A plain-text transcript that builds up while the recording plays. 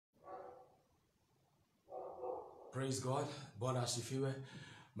Praise God. Bwana asifiwe.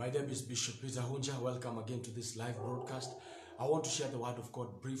 My name is Bishop Peter Hunja. Welcome again to this live broadcast. I want to share the word of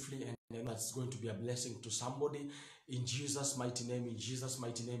God briefly, and that's going to be a blessing to somebody in Jesus' mighty name, in Jesus'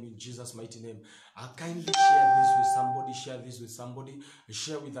 mighty name, in Jesus' mighty name. I kindly share this with somebody,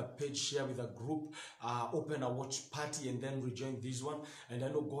 share with a page, share with a group, open a watch party, and then rejoin this one. And I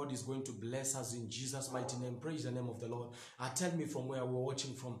know God is going to bless us in Jesus' mighty name. Praise the name of the Lord. Tell me from where we're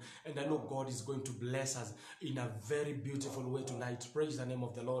watching from, and I know God is going to bless us in a very beautiful way tonight. Praise the name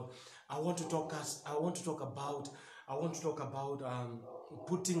of the Lord. I want to talk about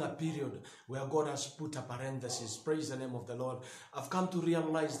putting a period where God has put a parenthesis. Praise the name of the Lord. I've come to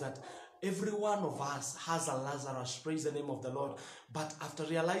realize that every one of us has a Lazarus. Praise the name of the Lord. But after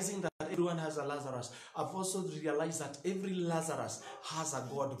realizing that everyone has a Lazarus, I've also realized that every Lazarus has a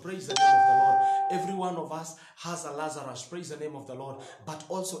God. Praise the name of the Lord. Every one of us has a Lazarus. Praise the name of the Lord. But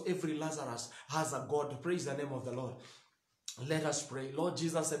also every Lazarus has a God. Praise the name of the Lord. Let us pray. Lord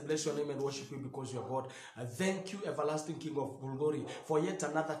Jesus, I bless your name and worship you because you are God. I thank you, everlasting King of glory, for yet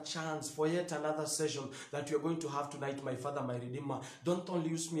another chance, for yet another session that you are going to have tonight, my Father, my Redeemer. Don't only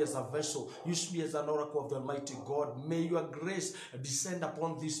use me as a vessel, use me as an oracle of the Almighty God. May your grace descend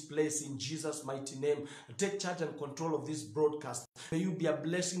upon this place in Jesus' mighty name. Take charge and control of this broadcast. May you be a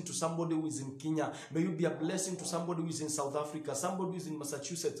blessing to somebody who is in Kenya. May you be a blessing to somebody who is in South Africa, somebody who is in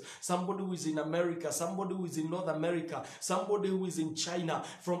Massachusetts, somebody who is in America, somebody who is in North America, somebody who is in China,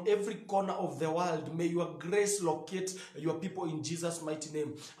 from every corner of the world. May your grace locate your people in Jesus' mighty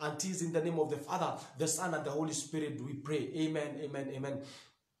name. And it is in the name of the Father, the Son, and the Holy Spirit we pray. Amen, amen, amen.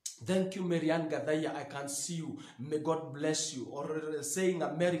 Thank you, Marianne Gadaya. I can see you. May God bless you. Or saying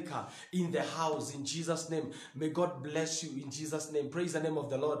America in the house in Jesus' name. May God bless you in Jesus' name. Praise the name of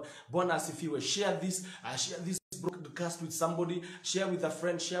the Lord. Bonus, if you will share this broadcast with somebody, share with a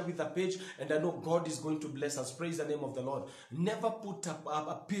friend, share with a page, and I know God is going to bless us. Praise the name of the Lord. Never put a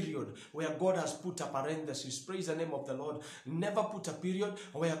period where God has put a parenthesis. Praise the name of the Lord. Never put a period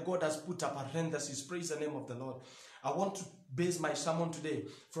where God has put a parenthesis. Praise the name of the Lord. I want to base my sermon today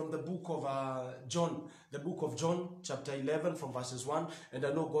from the book of John, chapter 11, from verses 1, and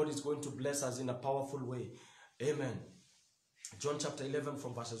I know God is going to bless us in a powerful way. Amen. John chapter 11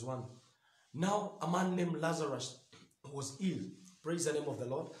 from verses 1. Now a man named Lazarus was ill. Praise the name of the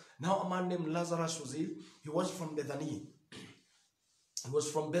Lord. Now a man named Lazarus was ill. He was from Bethany.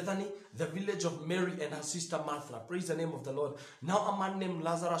 The village of Mary and her sister Martha. Praise the name of the Lord. Now a man named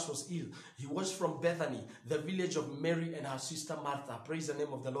Lazarus was ill. He was from Bethany, the village of Mary and her sister Martha. Praise the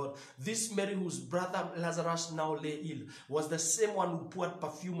name of the Lord. This Mary, whose brother Lazarus now lay ill, was the same one who poured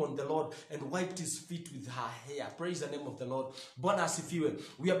perfume on the Lord and wiped his feet with her hair. Praise the name of the Lord. Bwana asifiwe.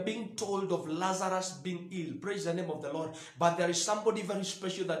 We are being told of Lazarus being ill. Praise the name of the Lord. But there is somebody very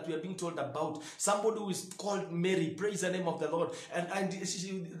special that we are being told about. Somebody who is called Mary. Praise the name of the Lord. And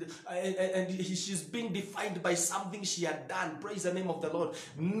she's being defined by something she had done. Praise the name of the Lord.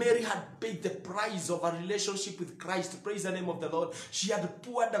 Mary had paid the price of a relationship with Christ. Praise the name of the Lord. She had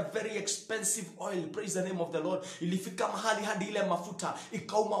poured a very expensive oil. Praise the name of the Lord. Ilifika mahali hadi ile mafuta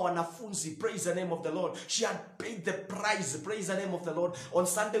ikauma wanafunzi. Praise the name of the Lord. She had paid the price. Praise the name of the Lord. On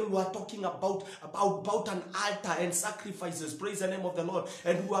Sunday we were talking about an altar and sacrifices. Praise the name of the Lord.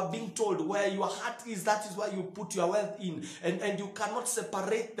 And we are being told where your heart is, that is where you put your wealth in. And you cannot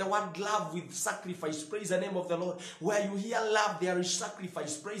separate the word love with sacrifice. Praise the name of the Lord. Where you hear love, there is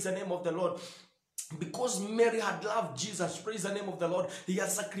sacrifice. Praise the name of the Lord. Because Mary had loved Jesus, praise the name of the Lord, he had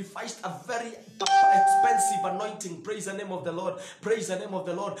sacrificed a very expensive anointing. Praise the name of the Lord. Praise the name of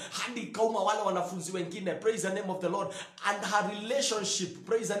the Lord. Hadi kauma wale wanafunzi wengine. Praise the name of the Lord. And her relationship,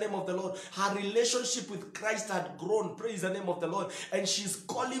 praise the name of the Lord, her relationship with Christ had grown. Praise the name of the Lord. And she's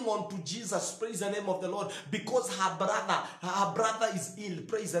calling on to Jesus. Praise the name of the Lord. Because her brother is ill.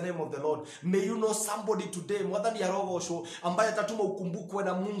 Praise the name of the Lord. May you know somebody today, more than yarogo show, ambaye tatuma ukumbukwe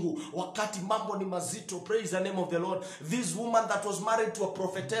na Mungu wakati mambo ni mazito. Praise the name of the Lord. This woman that was married to a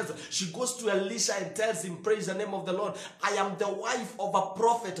prophetess, she goes to Elisha and tells him, praise the name of the Lord, I am the wife of a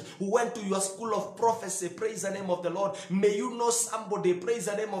prophet who went to your school of prophecy. Praise the name of the Lord. May you know somebody, praise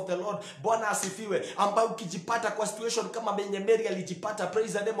the name of the Lord. Bwana asifiwe. Ambaye ukijipata kwa situation kama benye Mary alijipata,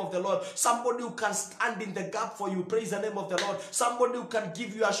 praise the name of the Lord. Somebody who can stand in the gap for you, praise the name of the Lord. Somebody who can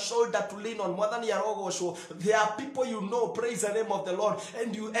give you a shoulder to lean on. More than yarogo show. There are people you know, praise the name of the Lord,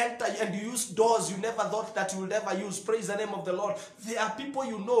 and you enter and you use doors you never thought that you would ever use. Praise the name of the Lord. There are people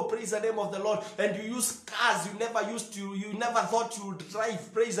you know, praise the name of the Lord, and you use cars you never thought you would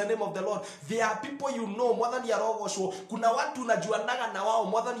drive. Praise the name of the Lord. There are people you know, more than yarogo show. Kuna watu unajuanaga na wao,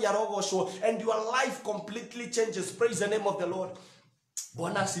 more than yarogo show, and your life completely changes. Praise the name of the Lord.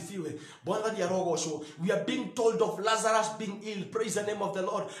 Bwana asifiwe. Bwana ni arogosho. We are being told of Lazarus being ill. Praise the name of the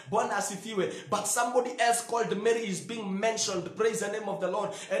Lord. Bwana asifiwe. But somebody else called Mary is being mentioned. Praise the name of the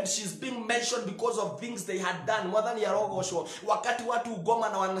Lord. And she's being mentioned because of things they had done. Bwana ni arogosho. Wakati watu ugoma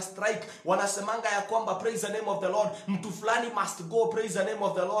na wana strike, wanasemanga ya kwamba praise the name of the Lord, mtu fulani must go. Praise the name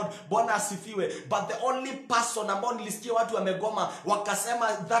of the Lord. Bwana asifiwe. But the only person ambao nilisikia watu wamegoma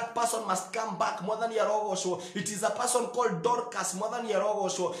wakasema that person must come back. Bwana ni arogosho. It is a person called Dorcas. Bwana ni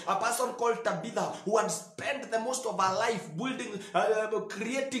a person called Tabitha, who had spent the most of her life building,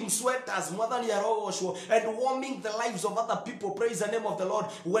 creating sweaters, and warming the lives of other people. Praise the name of the Lord.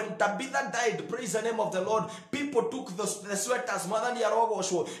 When Tabitha died, praise the name of the Lord, people took the sweaters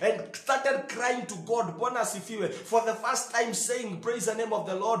and started crying to God, for the first time, saying, praise the name of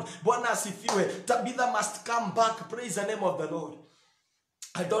the Lord, Tabitha must come back. Praise the name of the Lord.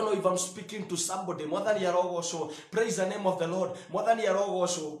 I don't know if I'm speaking to somebody. Praise the name of the Lord.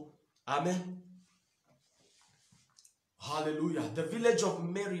 Amen. Hallelujah. The village of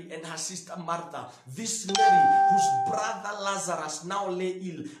Mary and her sister Martha. This Mary, whose brother Lazarus now lay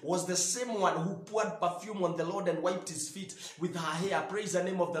ill, was the same one who poured perfume on the Lord and wiped his feet with her hair. Praise the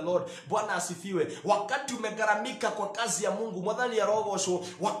name of the Lord. Bwana asifiwe. Wakati umegaramika kwa kazi ya Mungu, mwadhani ya roho sho,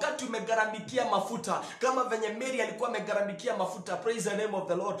 wakati umegaramikia mafuta, kama venye Mary alikuwa amegaramikia mafuta, praise the name of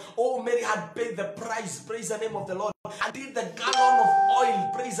the Lord. Oh, Mary had paid the price, praise the name of the Lord. And did the gallon of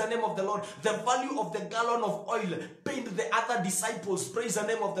oil, praise the name of the Lord. The value of the gallon of oil paid the other disciples, praise the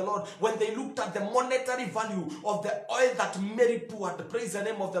name of the Lord, when they looked at the monetary value of the oil that Mary poured, praise the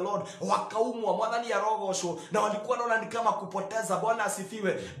name of the Lord. Wakaumwa, mwadhani ya roho sho, na walikuwa naona ni kama kupoteza. Bwana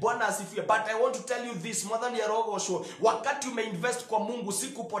asifiwe, Bwana asifiwe. But I want to tell you this, mwadhani ya roho sho, wakati umeinvest kwa Mungu si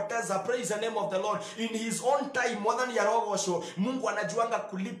kupoteza. Praise the name of the Lord. In his own time, mwadhani ya roho sho, Mungu anajuanga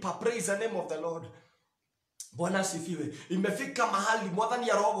kulipa. Praise the name of the Lord. Bwana asifiwe. Imefika mahali mwadhani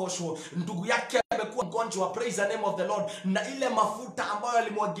ya roho sho, ndugu yake amekuwa mgonjwa, praise the name of the Lord, na ile mafuta ambayo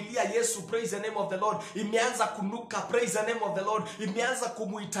alimwagilia Yesu, praise the name of the Lord, imeanza kunuka, praise the name of the Lord, imeanza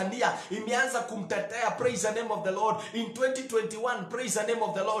kumuitania, imeanza kumtetea, praise the name of the Lord. In 2021, praise the name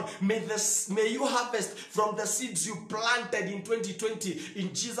of the Lord, may you harvest from the seeds you planted in 2020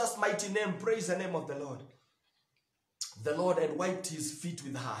 in Jesus' mighty name. Praise the name of the Lord. The Lord had wiped his feet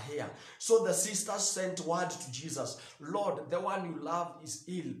with her hair. So the sisters sent word to Jesus, Lord, the one you love is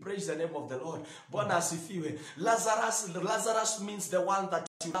ill. Praise the name of the Lord. Bwana asifiwe. Lazarus means the one that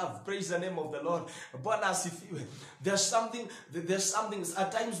you love. Praise the name of the Lord. Bwana asifiwe. There's something,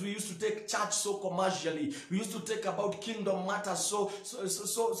 at times we used to take church so commercially. We used to take about kingdom matters so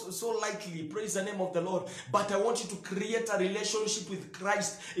lightly. Praise the name of the Lord. But I want you to create a relationship with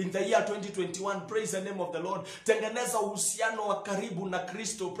Christ in the year 2021. Praise the name of the Lord. Tengeneza uhusiano wa karibu na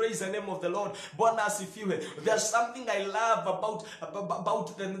Kristo. Praise the name of the Lord. Bwana asifiwe. There's something I love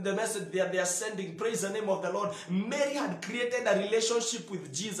about the message they are sending. Praise the name of the Lord. Mary had created a relationship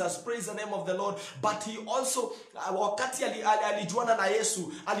with Jesus. Praise the name of the Lord. But he also, wakati alijuana na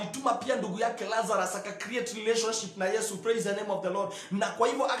Yesu, alituma pia ndugu yake Lazarus aka create relationship na Yesu. Praise the name of the Lord. Na kwa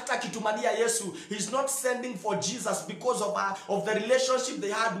hivyo hata akitumania Yesu, he's not sending for Jesus because of the relationship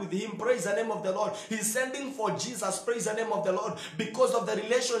they had with him. Praise the name of the Lord. He's sending for Jesus. Praise the name of the Lord, because of the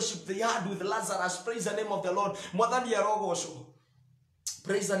relationship they had with Lazarus. Praise the name of the Lord. Mwadhani ya roho sho.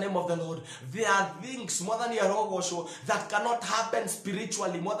 Praise the name of the Lord. There are things mwadhani ya roho sho that cannot happen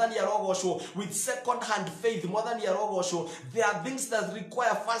spiritually. Mwadhani ya roho sho with second-hand faith. Mwadhani ya roho sho. There are things that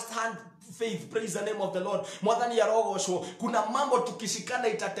require first-hand faith. Praise the name of the Lord. Mwadhani ya roho sho. Kuna mambo tukishikana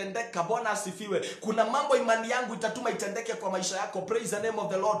itatendeka. Bwana asifiwe. Kuna mambo imani yangu itatuma itendeke kwa maisha yako. Praise the name of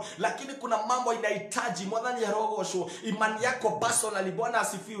the Lord. Lakini kuna mambo inahitaji mwadhani ya roho sho, imani yako personally. Bwana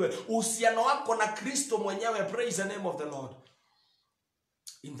asifiwe. Uhusiano wako na Kristo mwenyewe. Praise the name of the Lord.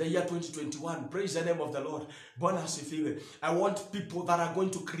 In the year 2021, praise the name of the Lord. Bwana asifiwe. I want people that are going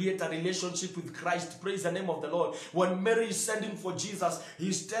to create a relationship with Christ. Praise the name of the Lord. When Mary is sending for Jesus,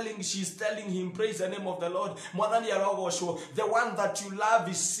 she's telling him, praise the name of the Lord. Mwadhani ya roho sho, the one that you love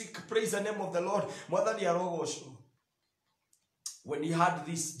is sick. Praise the name of the Lord. Mwadhani ya roho sho. When he heard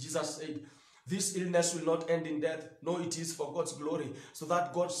this, Jesus said, this illness will not end in death. No, it is for God's glory, so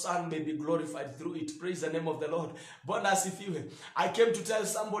that God's Son may be glorified through it. Praise the name of the Lord. Bwana asifiwe. I came to tell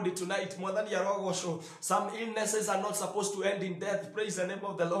somebody tonight, mwadhani ya roho sho, some illnesses are not supposed to end in death. Praise the name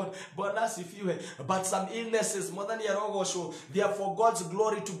of the Lord. Bwana asifiwe. But some illnesses, mwadhani ya roho sho, they are for God's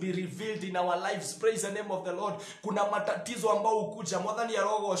glory to be revealed in our lives. Praise the name of the Lord. Kuna matatizo ambao ukuja, mwadhani ya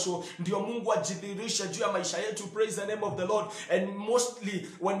roho sho, ndio Mungu ajidhihirishe juu ya maisha yetu. Praise the name of the Lord. And mostly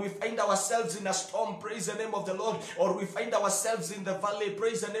when we find ourselves in a storm, praise the name of the Lord, or we find ourselves in the valley,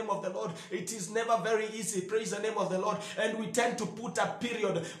 praise the name of the Lord, it is never very easy, praise the name of the Lord, and we tend to put a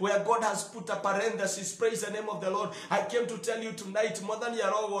period where God has put a parenthesis, praise the name of the Lord. I came to tell you tonight, more than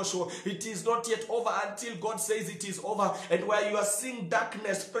it is not yet over until God says it is over. And where you are seeing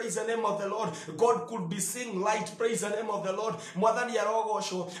darkness, praise the name of the Lord, God could be seeing light, praise the name of the Lord. More than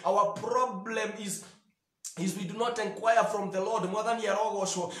our problem is we do not inquire from the Lord. More than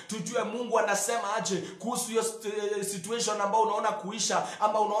tujue Mungu anasema aje kuhusu hiyo situation ambao unaona kuisha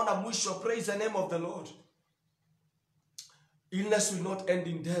ama unaona mwisho, praise the name of the Lord. Illness will not end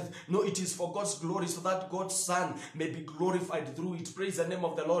in death. No, it is for God's glory, so that God's Son may be glorified through it. Praise the name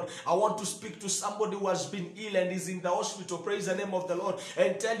of the Lord. I want to speak to somebody who has been ill and is in the hospital. Praise the name of the Lord.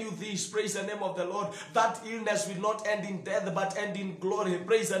 And tell you this, praise the name of the Lord, that illness will not end in death, but end in glory.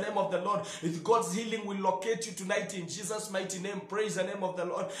 Praise the name of the Lord. If God's healing will locate you tonight in Jesus' mighty name. Praise the name of the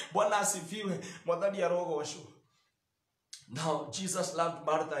Lord. Now, Jesus loved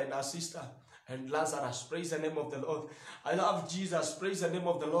Martha and her sister and Lazarus. Praise the name of the Lord. I love Jesus. Praise the name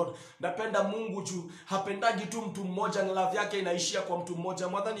of the Lord. Napenda Mungu juu hapendagi tu mtu mmoja, na love yake inaishia kwa mtu mmoja.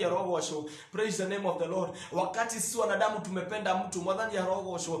 Mwadhani ya roho washo. Praise the name of the Lord. Wakati sisi wanadamu tumependa mtu, mwadhani ya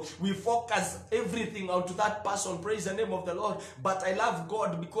roho washo, we focus everything onto that person. Praise the name of the Lord. But I love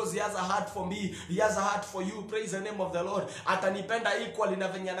God because he has a heart for me. He has a heart for you. Praise the name of the Lord. Atanipenda equally na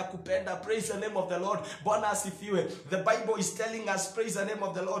venye anakupenda. Praise the name of the Lord. Bwana asifiwe. The Bible is telling us, praise the name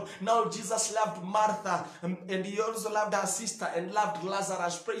of the Lord. Now Jesus loved Martha and he also loved her sister and loved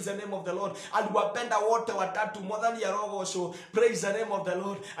Lazarus. Praise the name of the Lord. Aliwapenda wote watatu mwadhani ya roho washo. Praise the name of the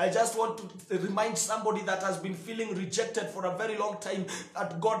Lord. I just want to remind somebody that has been feeling rejected for a very long time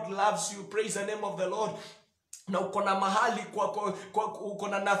that God loves you. Praise the name of the Lord. Na uko na mahali uko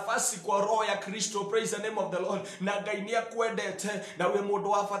na nafasi kwa roho ya Kristo. Praise the name of the Lord. Na gainia kwendete na we mundu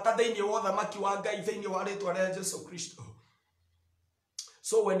wa bata thĩinĩ wa ũthamaki wa Ngai thĩinĩ wa rĩĩtwa rĩa Jesu Kristo.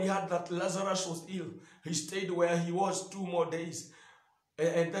 So when he heard that Lazarus was ill, he stayed where he was 2 more days.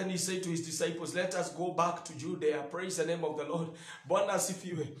 And then he said to his disciples, let us go back to Judea. Praise the name of the Lord. Bwana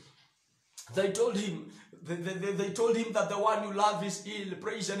asifiwe. They told him that the one you love is ill.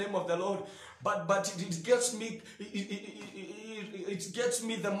 Praise the name of the Lord. But it gets me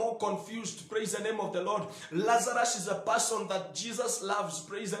the more confused. Praise the name of the Lord. Lazarus is a person that Jesus loves.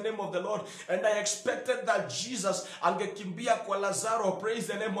 Praise the name of the Lord. And I expected that Jesus angekimbia kwa Lazaro. Praise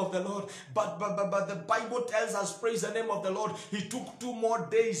the name of the Lord. But the Bible tells us, praise the name of the Lord, he took 2 more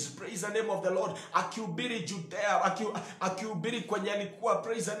days. Praise the name of the Lord. Akihubiri Judea, akihubiri kwenye alikuwa.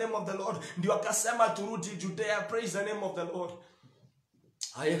 Praise the name of the Lord. Ndio akasema turudi Judea. Praise the name of the Lord.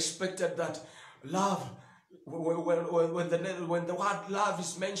 I expected that love, when the word love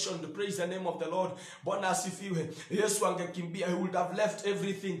is mentioned, praise the name of the Lord. Bwana asifiwe. Yesu angekimbia, he would have left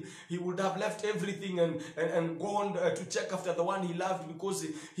everything. He would have left everything and gone to check after the one he loved, because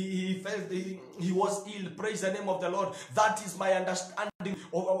he felt he was ill. Praise the name of the Lord. That is my understanding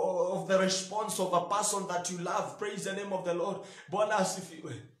of the response of a person that you love. Praise the name of the Lord. Bwana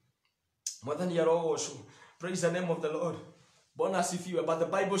asifiwe. Mwadhani ya roho washo. Praise the name of the Lord. Bwana asifiwe. But the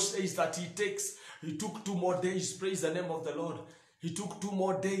Bible says that he took 2 more days. Praise the name of the Lord. He took 2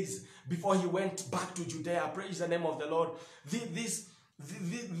 more days before he went back to Judea. Praise the name of the Lord. This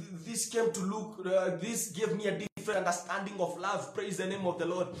came to look, this gave me a different understanding of love. Praise the name of the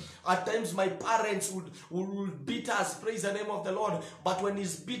Lord. At times my parents would beat us. Praise the name of the Lord. But when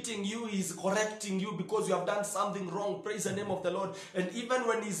he's beating you, he's correcting you because you have done something wrong. Praise the name of the Lord. And even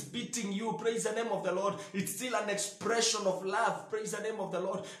when he's beating you, praise the name of the Lord, it's still an expression of love. Praise the name of the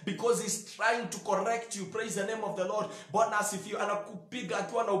Lord. Because he's trying to correct you. Praise the name of the Lord. Bwana asifiwe. Anakupiga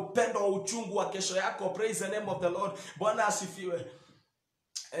akiwa na upendo wa uchungu wa kesho yako. Praise the name of the Lord. Bwana asifiwe.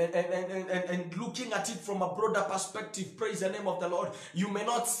 And looking at it from a broader perspective, praise the name of the Lord, you may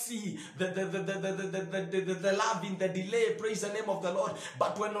not see the love in the delay, praise the name of the Lord.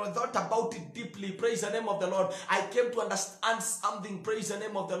 But when I thought about it deeply, praise the name of the Lord, I came to understand something, praise the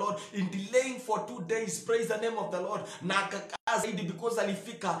name of the Lord. In delaying for 2 days, praise the name of the Lord, because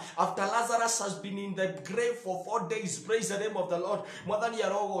alifika after Lazarus has been in the grave for 4 days, praise the name of the Lord.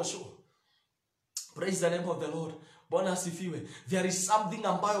 Praise the name of the Lord. Bwana asifiwe. There is something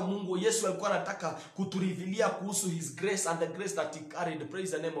ambayo Mungu Yesu alikuwa anataka kuturivilia kuhusu his grace and the grace that he carried.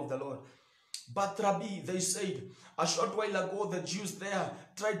 Praise the name of the Lord. But Rabbi, they said, a short while ago the Jews there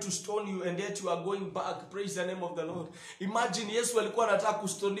tried to stone you, and yet you are going back. Praise the name of the Lord. Imagine Yesu alikuwa anataka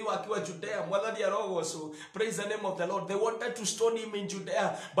kustoniwa akiwa Judea. Mwadhani ya roho. So praise the name of the Lord. They wanted to stone him in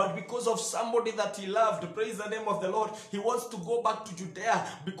Judea, but because of somebody that he loved, praise the name of the Lord, he wants to go back to Judea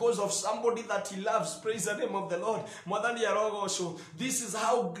because of somebody that he loves. Praise the name of the Lord. Mwadhani ya roho. So this is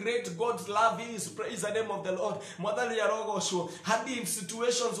how great God's love is. Praise the name of the Lord. Mwadhani ya roho. So hadi in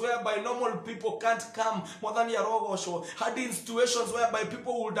situations whereby normal people can't come. Mwadhani ya roho. So hadi in situations whereby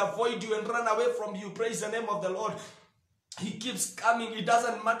people would avoid you and run away from you. Praise the name of the Lord. He keeps coming. It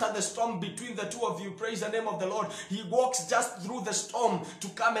doesn't matter the storm between the two of you. Praise the name of the Lord. He walks just through the storm to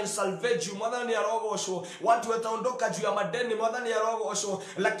come and salvage you. Mwadhani ya roho osho. Watu wataondoka juu ya madeni. Mwadhani ya roho osho.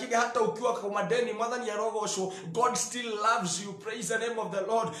 Lakini hata ukiwa kwa madeni. Mwadhani ya roho osho. God still loves you. Praise the name of the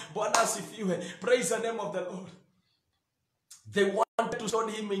Lord. Bwana asifiwe. Praise the name of the Lord. They wanted to stone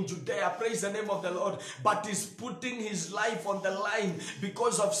him in Judea, praise the name of the Lord, but he's putting his life on the line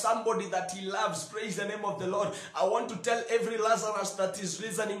because of somebody that he loves, praise the name of the Lord. I want to tell every Lazarus that is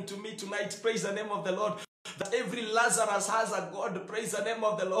listening to me tonight, praise the name of the Lord, that every Lazarus has a God, praise the name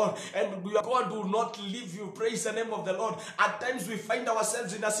of the Lord, and your God will not leave you, praise the name of the Lord. At times we find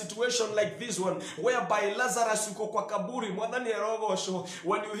ourselves in a situation like this one, whereby Lazarus yuko kwa kaburi, mwadhani ya roho osho.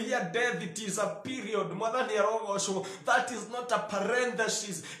 When you hear death, it is a period, mwadhani ya roho osho. That is not a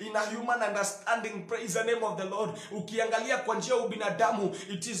parenthesis in a human understanding, praise the name of the Lord. Ukiangalia kwa njia ubinadamu,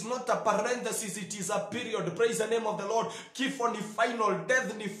 it is not a parenthesis, it is a period, praise the name of the Lord. Kifo ni final,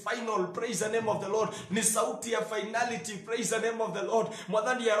 death ni final, praise the name of the Lord. Ni sauti ya finality, praise the name of the Lord.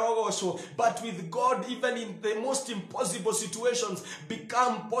 Mwadhani ya roho osho. But with God, even in the most impossible situations,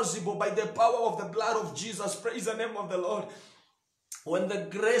 become possible by the power of the blood of Jesus, praise the name of the Lord. When the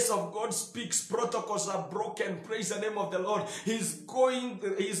grace of God speaks, protocols are broken. Praise the name of the Lord. He's going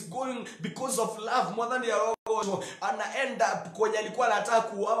because of love. Mwadhani ya roho anaenda kwenye alikuwa anataka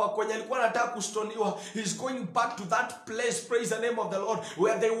kuuawa, kwenye alikuwa anataka kustoniwa. He's going back to that place, praise the name of the Lord,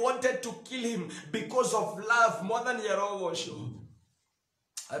 where they wanted to kill him because of love. Mwadhani ya roho.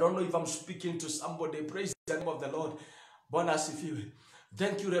 I don't know if I'm speaking to somebody. Praise the name of the Lord. Bwana asifiwe.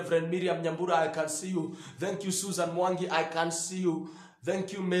 Thank you, Reverend Miriam Nyambura, I can see you. Thank you, Susan Mwangi, I can see you.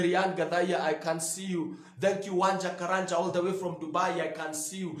 Thank you, Marianne Gadaya, I can see you. Thank you, Wanja Karanja, all the way from Dubai, I can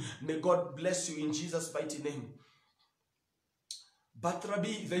see you. May God bless you in Jesus' mighty name. But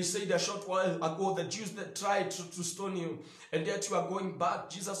Rabbi, they said a short while ago, the Jews that tried to stone you, and yet you are going back.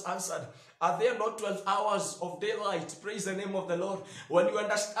 Jesus answered, are there not 12 hours of daylight? Praise the name of the Lord. When you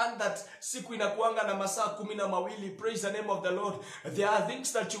understand that siku inakuanga na masaa 12, praise the name of the Lord. There are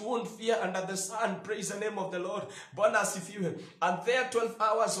things that you won't fear under the sun. Praise the name of the Lord. Bwana asifiwe. And there are 12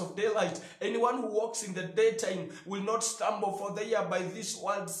 hours of daylight. Anyone who walks in the daytime will not stumble, for they are by this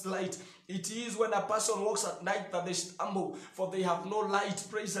world's light. It is when a person walks at night that they stumble, for they have no light.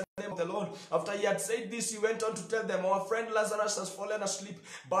 Praise the name of the Lord. After he had said this, he went on to tell them, our friend Lazarus has fallen asleep,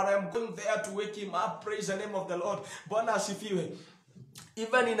 but I am going there to wake him up. Praise the name of the Lord. Bwana asifiwe.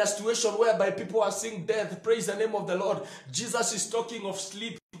 Even in a situation whereby people are seeing death, praise the name of the Lord, Jesus is talking of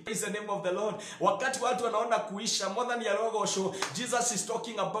sleep. Praise the name of the Lord. Wakati watu wanaona kuisha, mwadhani ya roho osho, Jesus is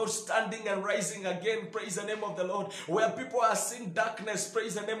talking about standing and rising again. Praise the name of the Lord. Where people are seeing darkness,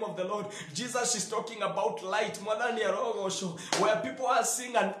 praise the name of the Lord, Jesus is talking about light. Mwadhani ya roho osho. Where people are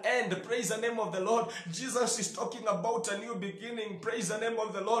seeing an end, praise the name of the Lord, Jesus is talking about a new beginning. Praise the name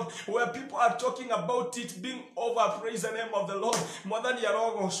of the Lord. Where people are talking about it being over, praise the name of the Lord. Mwadhani ya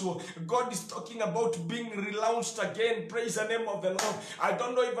roho osho. God is talking about being relaunched again. Praise the name of the Lord. I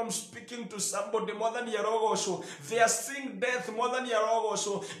don't know if I'm speaking to somebody, more than your rogo. They are seeing death more than your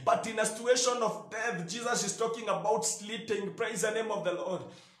rogo. But in a situation of death, Jesus is talking about sleeping. Praise the name of the Lord.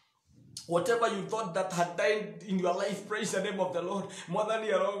 Whatever you thought that had died in your life, praise the name of the Lord. More than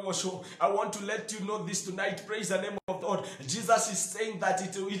your rogo. I want to let you know this tonight. Praise the name of the Lord. Jesus is saying that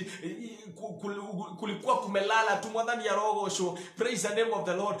kulikuwa kumelala tu, more than your rogo. Praise the name of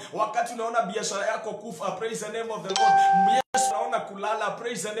the Lord. Wakati unaona biashara yako kufa, praise the name of the Lord. Kulala,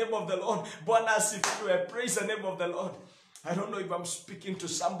 praise the name of the Lord. Bwana asifiwe, praise the name of the Lord. I don't know if I'm speaking to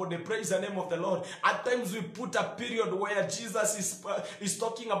somebody. Praise the name of the Lord. At times we put a period where Jesus is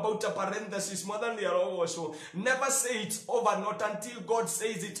talking about a parenthesis. Never say it's over, not until God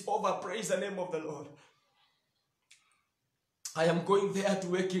says it's over. Praise the name of the Lord. I am going there to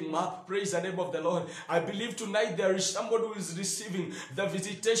wake him up. Praise the name of the Lord. I believe tonight there is somebody who is receiving the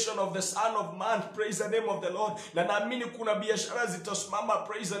visitation of the Son of Man. Praise the name of the Lord. Na naamini kuna biashara zitasimama.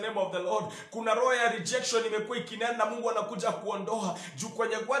 Praise the name of the Lord. Kuna roho ya rejection imekuwa ikinena na Mungu anakuja kuondoa. Juu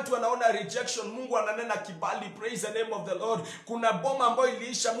kwenye watu wanaona rejection, Mungu ananena kibali. Praise the name of the Lord. Kuna boma ambayo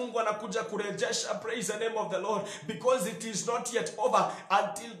iliisha, Mungu anakuja kurejesha. Praise the name of the Lord. Because it is not yet over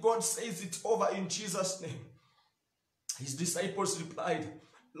until God says it's over in Jesus' name. His disciples replied,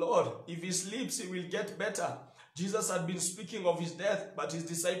 Lord, if he sleeps, he will get better. Jesus had been speaking of his death, but his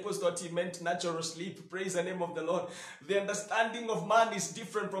disciples thought he meant natural sleep. Praise the name of the Lord. The understanding of man is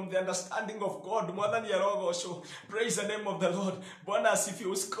different from the understanding of God. Praise the name of the Lord. Bwana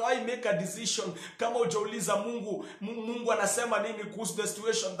asifiwe. Usikai make a decision kama hujauliza Mungu. Mungu anasema nini kuhusu the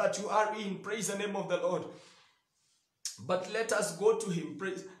situation that you are in. Praise the name of the Lord. But let us go to him.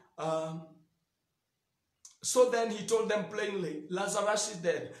 Praise. So then he told them plainly, Lazarus is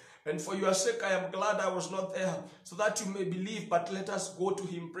dead, and for your sake I am glad I was not there, so that you may believe, but let us go to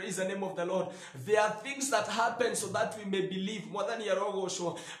him. Praise the name of the Lord. There are things that happen so that we may believe. More than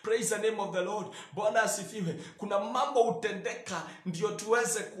Yarogosho. Praise the name of the Lord. Bwana asifiwe. Kuna mambo utendeka ndio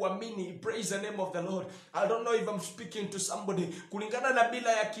tuweze kuamini. Praise the name of the Lord. I don't know if I'm speaking to somebody. Kulingana na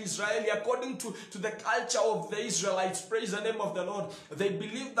bila ya Kiisraeli, according to the culture of the Israelites, praise the name of the Lord, they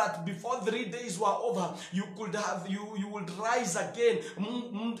believed that before 3 days were over, you would rise again.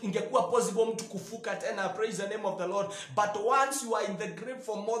 Ingekuwa possible mtu kufuka tena. Praise the name of the Lord. But once you are in the grave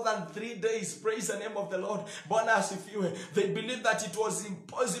for more than 3 days, praise the name of the Lord, Bwana asifiwe, they believed that it was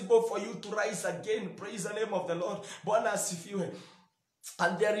impossible for you to rise again. Praise the name of the Lord, Bwana asifiwe.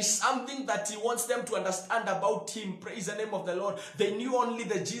 And there is something that he wants them to understand about him. Praise the name of the Lord. They knew only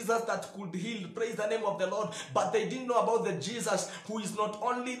the Jesus that could heal. Praise the name of the Lord. But they didn't know about the Jesus who is not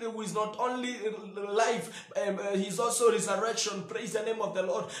only life, he's also resurrection. Praise the name of the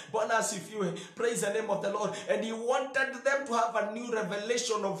Lord. Praise the name of the Lord. And he wanted them to have a new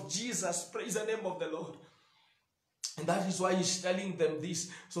revelation of Jesus. Praise the name of the Lord. And that is why he's telling them this,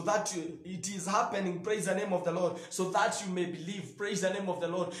 so that it is happening, praise the name of the Lord, so that you may believe, praise the name of the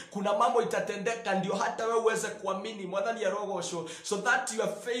Lord. Kuna mambo itatendeka ndio hata wewe uweze kuamini, mwadhani ya roho, so that your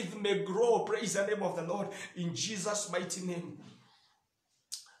faith may grow, praise the name of the Lord, in Jesus' mighty name.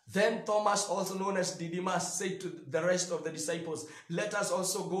 Then Thomas, also known as Didymus, said to the rest of the disciples, let us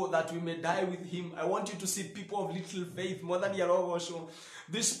also go that we may die with him. I want you to see people of little faith, more than Yarogosho.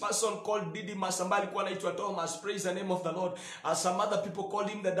 This person called Didymus, somebody called Thomas, praise the name of the Lord. Some other people called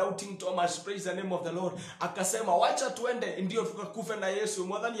him the doubting Thomas, praise the name of the Lord. Akasema, wacha tuende, ndio tukakufe na Yesu,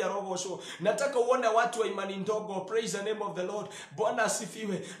 more than Yarogosho. Nataka uone watu wa imani ndogo, praise the name of the Lord. Bwana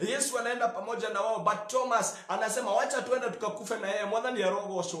asifiwe. Yesu anaenda pamoja na wao, but Thomas anasema, wacha tuende tukakufe na yeye, more than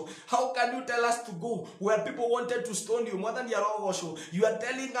Yarogosho. How can you tell us to go where people wanted to stone you? More than Yarogosho. You are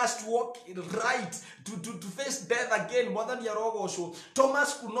telling us to walk right, to face death again, more than Yarogosho.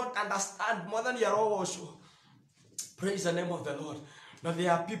 Thomas could not understand, more than Yarogosho. Praise the name of the Lord. Now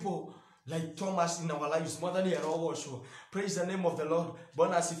there are people like Thomas in our lives, more than Yarogosho. Praise the name of the Lord.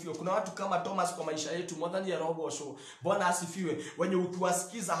 Bwana asifiwe. Kuna watu kama Thomas kwa maisha yetu, more than Yarogosho. Bwana asifiwe. Wenye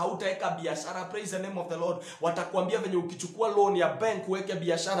ukiwasikiza hautaweka biashara, praise the name of the Lord. Watakwambia venye ukichukua loan ya bank uweke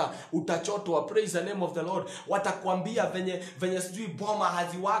biashara utachotwa, praise the name of the Lord. Watakwambia venye sijui boma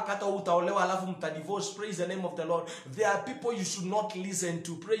haziwaka hata utaolewa alafu mtadivorce, praise the name of the Lord. There are people you should not listen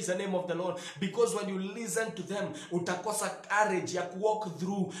to, praise the name of the Lord, because when you listen to them utakosa courage ya walk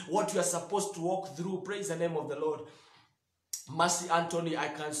through what you are supposed to walk through, praise the name of the Lord. Mercy Anthony, I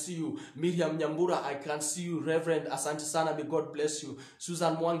can see you. Miriam Nyambura, I can see you. Reverend Asante Sana, may God bless you.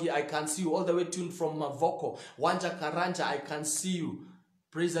 Susan Mwangi, I can see you. All the way tuned from Mavoko. Wanja Karanja, I can see you.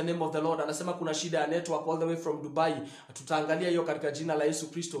 Praise the name of the Lord. Anasema kuna shida ya network all the way from Dubai. Tutaangalia hiyo katika jina la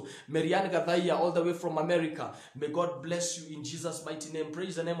Yesu Kristo. Marianne Gadhaia all the way from America. May God bless you in Jesus' mighty name.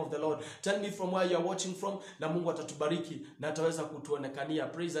 Praise the name of the Lord. Tell me from where you are watching from, na Mungu atatubariki na ataweza kutuonekania.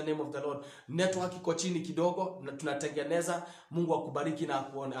 Praise the name of the Lord. Network iko chini kidogo na tunatengeneza. Mungu akubariki na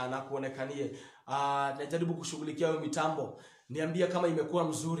kuonekanie. Najaribu kushughulikia hiyo mitambo. Niambia kama imekuwa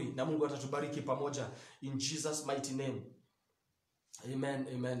mzuri na Mungu atatubariki pamoja in Jesus' mighty name. Amen,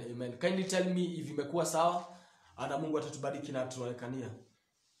 amen, amen. Kindly tell me if imekuwa sawa, na Mungu atatubariki na tuonekania.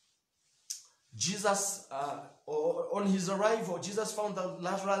 Jesus, on his arrival, Jesus found that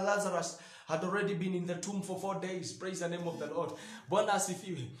Lazarus had already been in the tomb for 4 days. Praise the name of the Lord. Bwana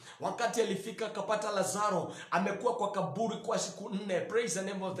asifiwe. Wakati alifika kapata Lazaro amekuwa kwa kaburi kwa siku 4. Praise the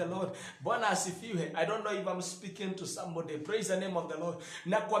name of the Lord. Bwana asifiwe. I don't know if I'm speaking to somebody. Praise the name of the Lord.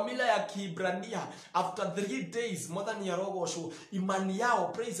 Na kwa mila ya Kiebrania, after 3 days, more than yarogosho, imani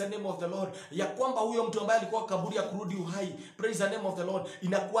yao, praise the name of the Lord, ya kwamba huyo mtu ambaye alikuwa kaburi ya kurudi uhai, praise the name of the Lord,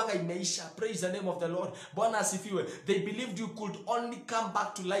 inakuwaga imeisha. Praise the name of the Lord. Bwana asifiwe. They believed you could only come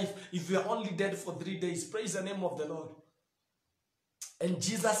back to life if you are only dead for 3 days. Praise the name of the Lord. And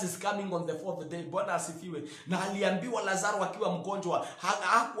Jesus is coming on the 4th day. Bwana asifiwe. Na aliambiwa Lazaro akiwa mgonjwa,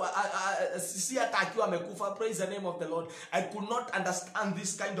 si hata akiwa amekufa. Praise the name of the Lord. I could not understand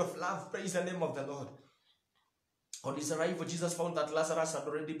this kind of love. Praise the name of the Lord. On his arrival, Jesus found that Lazarus had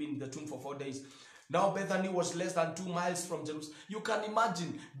already been in the tomb for 4 days. Now Bethany was less than 2 miles from Jerusalem. You can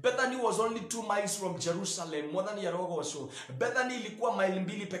imagine, Bethany was only 2 miles from Jerusalem. More than yarogosho. Bethany ilikuwa mile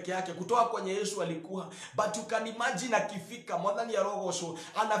 2 peke yake kutoka kwenye Yesu alikuwa. But you can imagine akifika, more than yarogosho,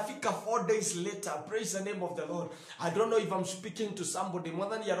 anafika 4 days later. Praise the name of the Lord. I don't know if I'm speaking to somebody. More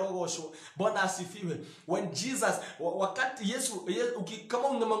than yarogosho. Bwana asifiwe. When Jesus, wakati Yesu, kama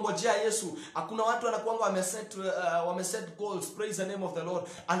unamngojea Yesu, hakuna watu wanakuanga wameset goals. Praise the name of the Lord.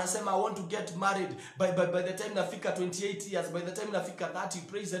 Anasema I want to get married by the time nafika 28 years, by the time nafika 30.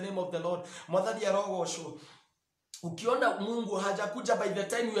 Praise the name of the Lord. Mwadhani ya roho osho. Ukiona Mungu hajakuja by the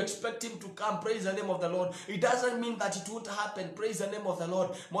time you expect him to come, praise the name of the Lord, it doesn't mean that it won't happen. Praise the name of the Lord.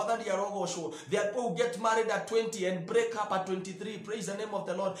 Mwadhani ya roho osho. There are people who get married at 20 and break up at 23. Praise the name of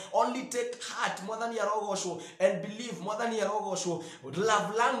the Lord. Only take heart, mwadhani ya roho osho, and believe, mwadhani ya roho osho.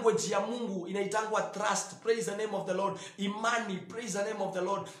 Love language ya Mungu inaitangwa trust. Praise the name of the Lord. Imani. Praise the name of the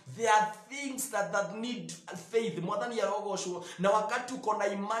Lord. There are things that need faith. Mwadhani ya roho osho. Na wakati uko na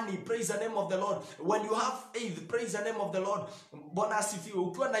imani, praise the name of the Lord. When you have faith, praise the name of the Lord. Bwana asifiwe.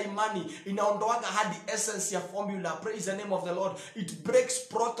 Ukiwa na imani inaondoaga hadi essence ya formula. Praise the name of the Lord. It breaks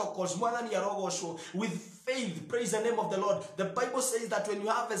protocols. Mwadhani ya roho osho. With faith, praise the name of the Lord. The Bible says that when you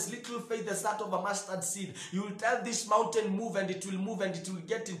have as little faith as that of a mustard seed, you will tell this mountain move and it will move and it will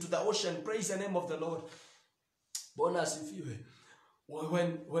get into the ocean. Praise the name of the Lord. Bwana asifiwe.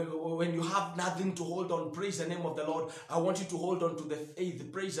 When you have nothing to hold on, praise the name of the Lord. I want you to hold on to the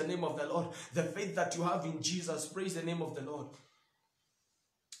faith. Praise the name of the Lord. The faith that you have in Jesus. Praise the name of the Lord.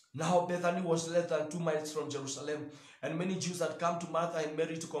 Now Bethany was less than 2 miles from Jerusalem, and many Jews had come to Martha and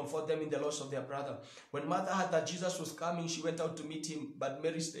Mary to comfort them in the loss of their brother. When Martha heard that Jesus was coming, she went out to meet him, but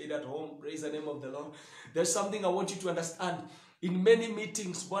Mary stayed at home. Praise the name of the Lord. There's something I want you to understand. In many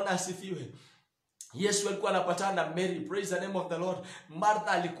meetings, Bwana asifiwe, Yesu alikuwa anapatana na Mary. Praise the name of the Lord.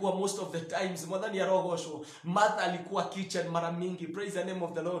 Martha alikuwa most of the times, mwadhani ya roho osho, Martha alikuwa kitchen mara mingi. Praise the name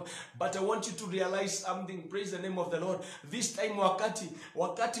of the Lord. But I want you to realize something. Praise the name of the Lord. This time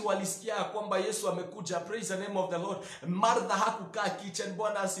wakati walisikia kwamba Yesu amekuja, praise the name of the Lord, Martha hakukaa kitchen.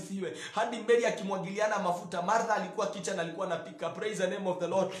 Bwana asifiwe. Hadi Mary akimwagiliana mafuta, Martha alikuwa kitchen, alikuwa anapika. Praise the name of the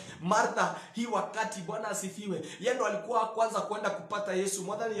Lord. Martha hii wakati, Bwana asifiwe, yeye ndo alikuwa kwanza kwenda kupata Yesu.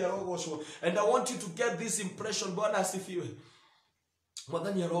 Mwadhani ya roho osho. And I want you to get this impression. Bwana asifiwe.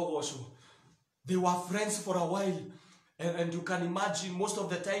 Mwadhani ya roho osho. They were friends for a while. And you can imagine most of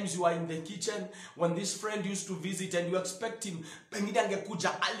the times you are in the kitchen when this friend used to visit and you expect him, pengine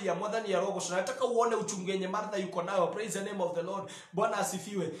angekuja alia. Mwadhani ya roho osho. Nataka uone uchungu yenye Martha yuko nayo. Praise the name of the Lord. Bwana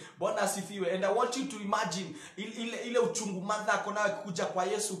asifiwe. Bwana asifiwe. And I want you to imagine ile uchungu Martha ako nayo kuja kwa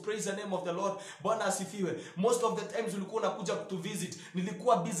Yesu. Praise the name of the Lord. Bwana asifiwe. Most of the times ulikuwa unakuja to visit,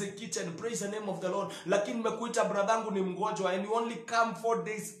 nilikuwa busy kitchen. Praise the name of the Lord. Lakini nimekuita brothangu ni mgonjwa and you only come 4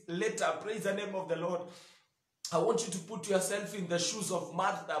 days later. Praise the name of the Lord. I want you to put yourself in the shoes of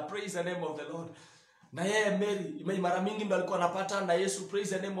Martha. Praise the name of the Lord. Na yeye Mary, mara mingi ndo alikuwa anapata na Yesu. Praise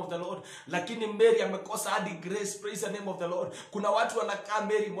the name of the Lord. Lakini Mary amekosa hadi grace. Praise the name of the Lord. Kuna watu wanakaa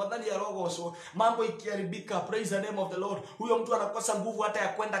Mary, mwadhani ya roho osho, mambo ikiharibika, praise the name of the Lord, huyo mtu anakosa nguvu hata ya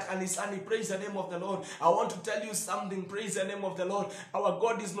kwenda kanisani. Praise the name of the Lord. I want to tell you something. Praise the name of the Lord. Our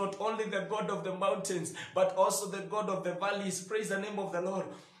God is not only the God of the mountains, but also the God of the valleys. Praise the name of the Lord.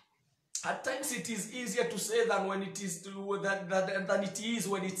 At times it is easier to say than when it is than it is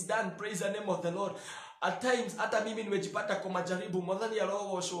when it's done. Praise the name of the Lord. At times hata mimi nimejipata kwa majaribu, mwadhani ya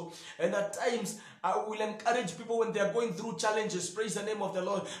roho osho, and at times I will encourage people when they are going through challenges, praise the name of the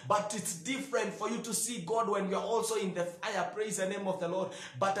Lord. But it's different for you to see God when you're also in the fire, praise the name of the Lord.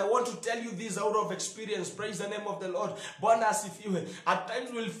 But I want to tell you this out of experience, praise the name of the Lord. At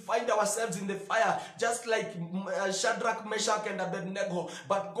times we'll find ourselves in the fire, just like Shadrach, Meshach, and Abednego.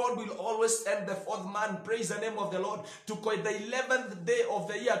 But God will always send the fourth man, praise the name of the Lord, to the 11th day of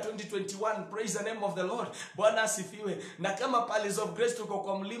the year 2021, praise the name of the Lord. Bwana asifiwe. Na kama Palace of Grace tuko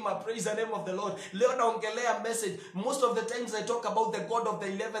kwa mlima, praise the name of the Lord. Leo naongelea message. Most of the times I talk about the God of the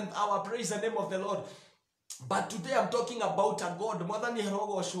 11th hour, praise the name of the Lord. But today I'm talking about a God mwadhani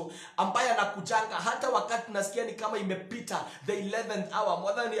yarogosho ambaye anakujanga hata wakati nasikia ni kama imepita the 11th hour.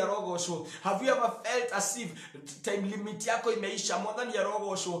 Mwadhani yarogosho, have you ever felt as if time limit yako imeisha? Mwadhani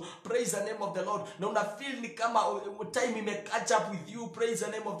yarogosho, praise the name of the Lord. Na una feel ni kama time ime catch up with you, praise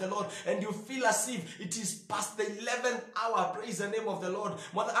the name of the Lord, and you feel as if it is past the 11th hour, praise the name of the Lord.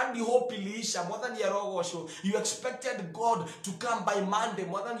 Mwadhani hope iliisha. Mwadhani yarogosho, you expected God to come by Monday.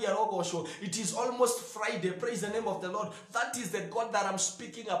 Mwadhani yarogosho, it is almost Friday, praise the name of the Lord. That is the God that I'm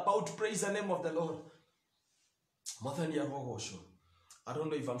speaking about, praise the name of the Lord. I don't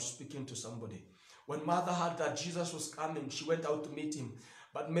know if I'm speaking to somebody. When Martha heard that Jesus was coming, she went out to meet him.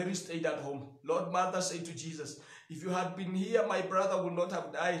 But Mary stayed at home. Lord, Martha said to Jesus, if you had been here, my brother would not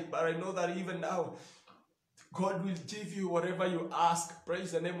have died. But I know that even now, God will give you whatever you ask.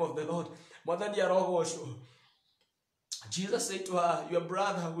 Praise the name of the Lord. Jesus said to her, your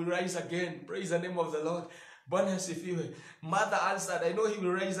brother will rise again. Praise the name of the Lord. Mother answered, I know he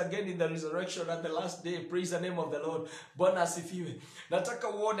will rise again in the resurrection at the last day. Praise the name of the Lord. Nataka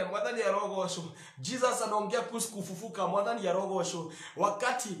uone mwadhani ya rogosho. Jesus anaongea kuhusu kufufuka mwadhani ya rogosho.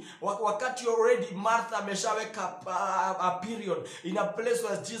 Wakati already Martha ameshaweka a period in a place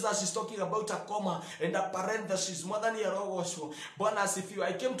where Jesus is talking about a comma and a parenthesis. Mwadhani ya rogosho. Bwana asifiwe.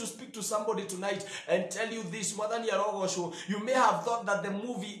 I came to speak to somebody tonight and tell you this. Mwadhani ya rogosho. You may have thought that the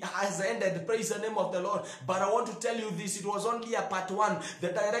movie has ended. Praise the name of the Lord. But I want to tell you this, it was only a part 1. The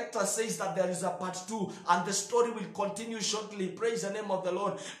director says that there is a part 2 and the story will continue shortly. Praise the name of the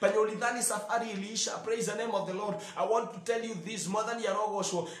Lord. Penye safari iliisha. Praise the name of the Lord. I want to tell you this, mwadhani ya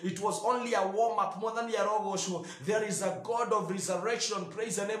rogosho, it was only a warm-up. Mwadhani ya rogosho, there is a God of resurrection.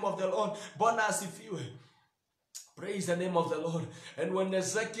 Praise the name of the Lord. Bwana asifiwe. Praise the name of the Lord. And when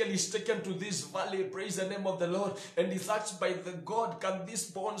Ezekiel is taken to this valley, praise the name of the Lord, and he's asked by the God, can these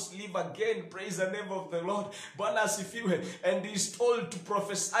bones live again? Praise the name of the Lord. And he's told to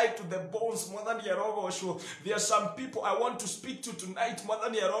prophesy to the bones. There are some people I want to speak to tonight,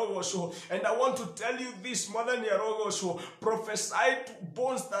 and I want to tell you this, prophesy to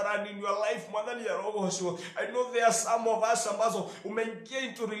bones that are in your life. I know there are some of us ambazo umeingia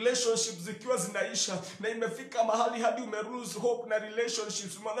into relationships zikiwa zinaisha na imefika mahali hadi umeruse hope na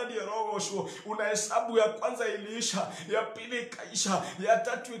relationships. Mwadhani ya rogosho, unahesabu ya kwanza iliisha, ya pili ikaisha, ya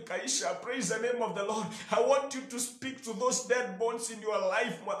tatu ikaisha. Praise the name of the Lord. I want you to speak to those dead bones in your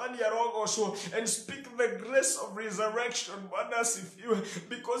life, mwadhani ya rogosho, and speak the grace of resurrection.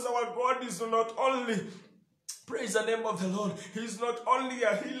 Because our God is not only, praise the name of the Lord, he's not only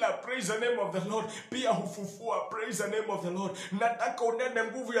a healer, praise the name of the Lord, pia hufufua, praise the name of the Lord. Nataka unene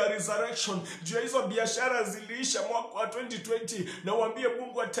nguvu ya resurrection. Juu hizo biashara ziliisha mwaka wa 2020, na uambie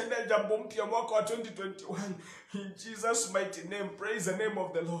Mungu atende jambo mpya mwaka wa 2021. In Jesus' mighty name, praise the name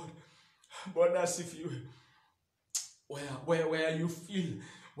of the Lord. Bwana asifiwe.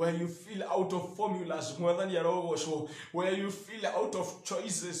 Where you feel out of formulas, where you feel out of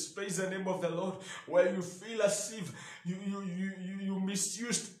choices, praise the name of the Lord, where you feel as if you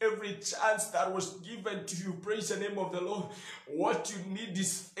misused every chance that was given to you, praise the name of the Lord. What you need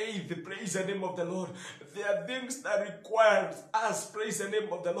is faith, praise the name of the Lord. There are things that require us, praise the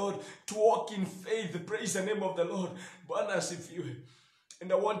name of the Lord, to walk in faith, praise the name of the Lord. Bwana asifiwe.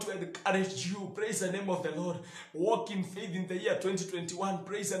 And I want to encourage you, praise the name of the Lord. Walk in faith in the year 2021,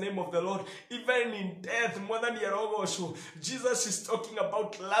 praise the name of the Lord. Even in death, Jesus is talking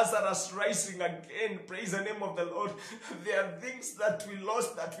about Lazarus rising again, praise the name of the Lord. There are things that we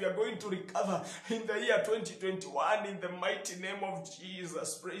lost that we are going to recover in the year 2021 in the mighty name of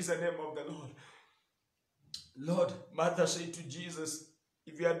Jesus, praise the name of the Lord. Lord, Martha said to Jesus,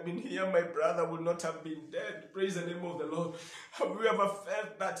 if you had been here, my brother would not have been dead. Praise the name of the Lord. Have you ever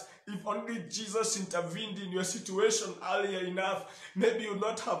felt that if only Jesus intervened in your situation earlier enough, maybe you would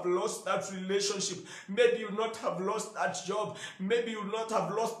not have lost that relationship, maybe you would not have lost that job, maybe you would not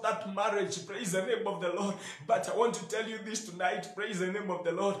have lost that marriage. Praise the name of the Lord. But I want to tell you this tonight, praise the name of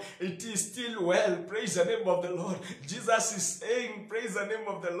the Lord. It is still well, praise the name of the Lord. Jesus is saying, praise the name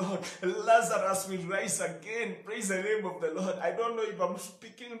of the Lord, Lazarus will rise again, praise the name of the Lord. I don't know if I'm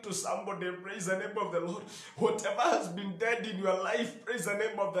speaking to somebody. Praise the name of the Lord. Whatever has been dead in your life, praise the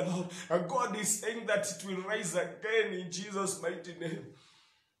name of the Lord. And God is saying that it will rise again in Jesus' mighty name.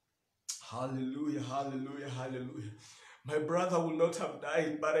 Hallelujah, hallelujah, hallelujah. My brother will not have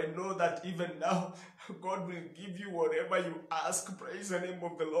died, but I know that even now, God will give you whatever you ask. Praise the name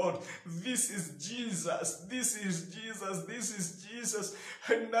of the Lord. This is Jesus. This is Jesus. This is Jesus.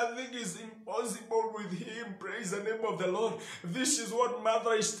 And nothing is impossible with him. Praise the name of the Lord. This is what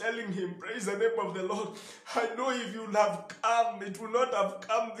Mother is telling him. Praise the name of the Lord. I know if you have come, it will not have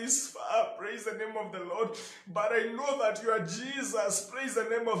come this far. Praise the name of the Lord. But I know that you are Jesus. Praise the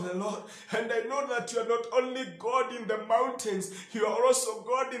name of the Lord. And I know that you are not only God in the mountains, you are also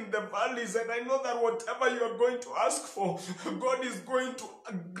God in the valleys. And I know that whatever you are going to ask for, God is going to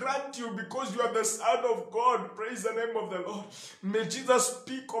grant you because you are the Son of God. Praise the name of the Lord. May Jesus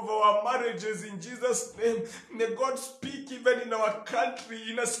speak of our marriages in Jesus' name. May God speak even in our country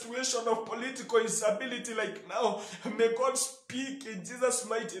in a situation of political instability like now. May God speak in Jesus'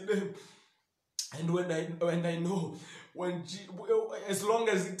 mighty name. And when I know, as long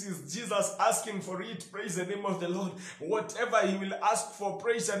as it is Jesus asking for it, praise the name of the Lord. Whatever he will ask for,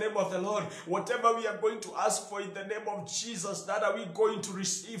 praise the name of the Lord. Whatever we are going to ask for in the name of Jesus, that are we going to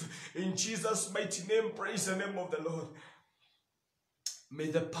receive in Jesus' mighty name. Praise the name of the Lord. May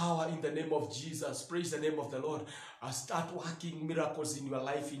the power in the name of Jesus, praise the name of the Lord, start working miracles in your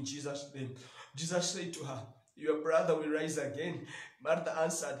life in Jesus' name. Jesus said to her, your brother will rise again. Martha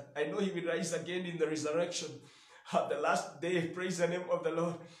answered, I know he will rise again in the resurrection at the last day. Praise the name of the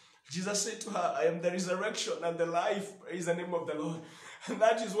Lord. Jesus said to her, I am the resurrection and the life. Praise the name of the Lord. And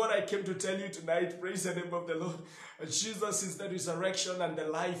that is what I came to tell you tonight. Praise the name of the Lord. Jesus is the resurrection and the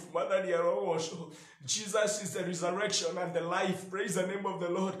life. Jesus is the resurrection and the life. Praise the name of the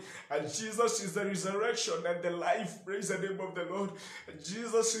Lord. And Jesus is the resurrection and the life. Praise the name of the Lord.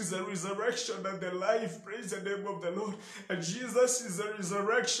 Jesus is the resurrection and the life. Praise the name of the Lord. And Jesus is the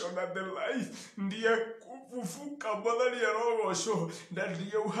resurrection and the life. Ndiye kufufuka Bwana ni roho sho. Na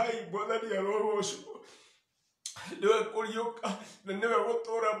ndiye uhai Bwana ni roho sho.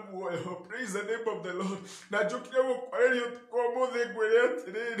 Praise the name of the Lord.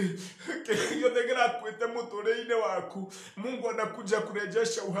 Mungu anakuja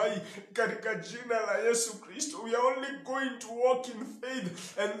kurejesha uhai katika jina la Yesu Kristo. We are only going to walk in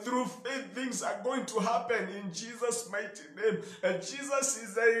faith, and through faith things are going to happen in Jesus' mighty name. And Jesus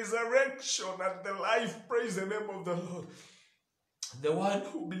is the resurrection and the life. Praise the name of the Lord. The one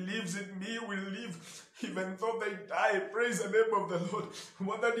who believes in me will live even though they die. Praise the name of the Lord.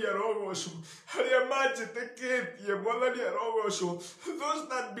 Those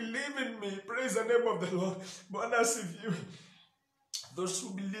that believe in me, praise the name of the Lord. Those who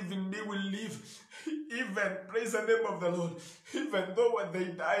believe in me will live even, praise the name of the Lord, even though when they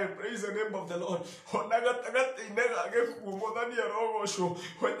die, praise the name of the Lord.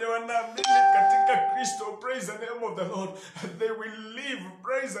 Praise the name of the Lord. They will live,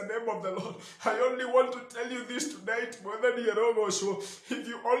 praise the name of the Lord. I only want to tell you this tonight. If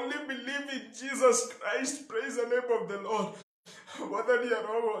you only believe in Jesus Christ, praise the name of the Lord.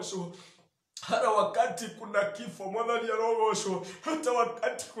 Hata wakati kuna kifo, Bwana ni roho, hata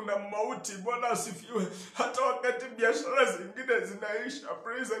wakati kuna mauti, Bwana asifiwe, hata wakati biashara zingine zinaisha,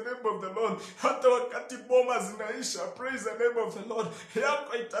 praise the name of the Lord, hata wakati boma zinaisha, praise the name of the Lord,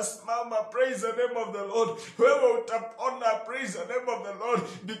 yako itasimama, praise the name of the Lord, wewe utapona, praise the name of the Lord,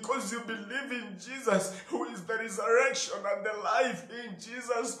 because you believe in Jesus, who is the resurrection and the life, in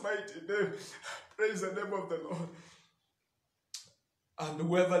Jesus' mighty name. Praise the name of the Lord. And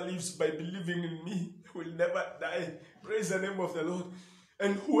whoever lives by believing in me will never die. Praise the name of the Lord.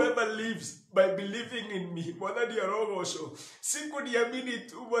 And whoever lives by believing in me, Bwana ni roho sho. Siku niamini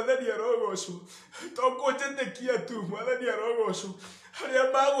tu, Bwana ni roho sho. Toko jetekia tu, Bwana ni roho sho.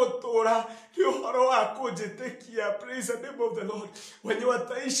 Hariamago tora, horo wako jetekia. Praise the name of the Lord. Wenye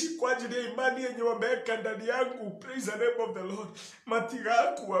wataishi kwa ajili ya imani yenye wameweka ndani yangu. Praise the name of the Lord.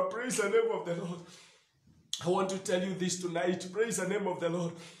 Matigaku, praise the name of the Lord. I want to tell you this tonight. Praise the name of the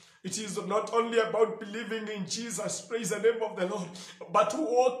Lord. It is not only about believing in Jesus, praise the name of the Lord, but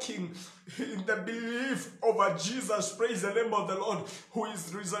walking in the belief of Jesus, praise the name of the Lord, who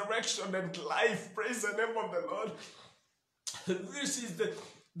is resurrection and life, praise the name of the Lord.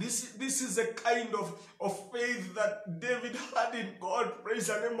 This is a kind of faith that David had in God. Praise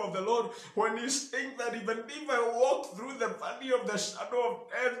the name of the Lord. When he's saying that even if I walk through the valley of the shadow of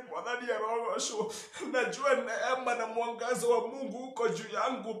death,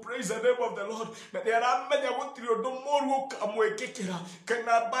 praise the name of the Lord.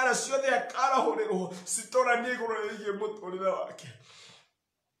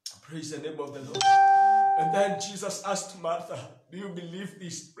 Praise the name of the Lord. And then Jesus asked Martha, do you believe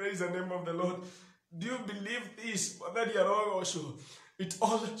this? Praise the name of the Lord. Do you believe this? It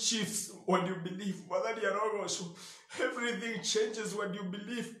all shifts when you believe. Everything changes when you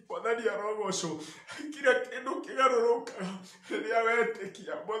believe. I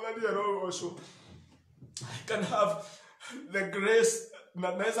can have the grace,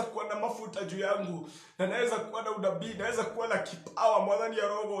 na naweza kuwa na mafuta juu yangu, na naweza kuwa na unabii, naweza kuwa na kipawa mwadhani ya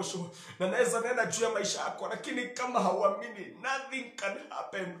roho, na naweza nena juu ya maisha yako, lakini kama hauamini, nothing can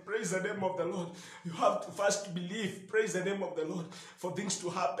happen. Praise the name of the Lord. You have to first believe. Praise the name of the Lord for things to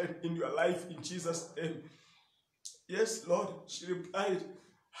happen in your life in Jesus' name. Yes, Lord, she replied,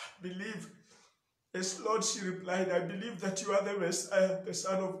 believe. Yes, Lord, she replied, I believe that you are the Messiah, the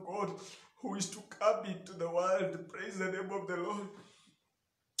Son of God, who is to come into the world. Praise the name of the Lord.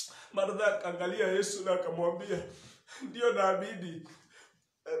 Martha akaangalia Yesu na akamwambia, ndio naamini.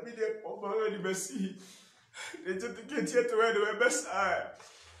 Naamini kwamba wewe ni Mesihi. Nijitikitie tu wewe ni Messiah.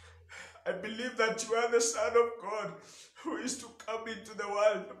 I believe that you are the Son of God, who is to come into the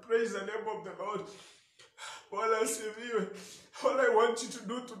world. Praise the name of the Lord. All I want you to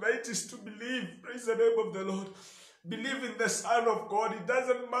do tonight is to believe. Praise the name of the Lord. Believe in the Son of God. It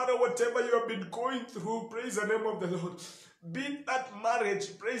doesn't matter whatever you have been going through. Praise the name of the Lord. Be it that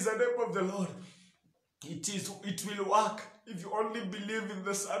marriage. Praise the name of the Lord. It will work if you only believe in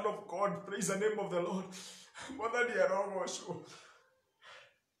the Son of God. Praise the name of the Lord.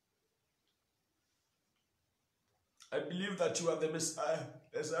 I believe that you are the Messiah,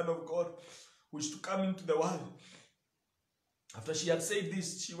 the Son of God, who is to come into the world. After she had said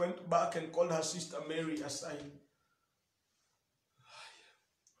this, she went back and called her sister Mary aside.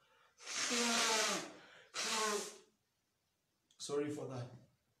 Sorry for that.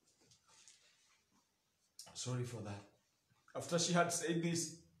 Sorry for that. After she had said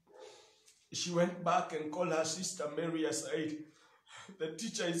this, she went back and called her sister Mary aside. The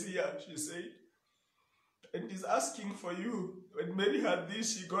teacher is here, she said, and he's asking for you. When Mary heard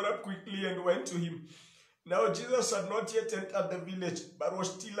this, she got up quickly and went to him. Now Jesus had not yet entered the village, but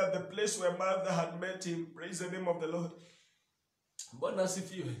was still at the place where Martha had met him. Praise the name of the Lord. Bwana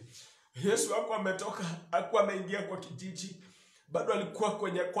asifiwe. Yesu hakuwa ametoka, hakuwa ameingia kwa kijiji, bado alikuwa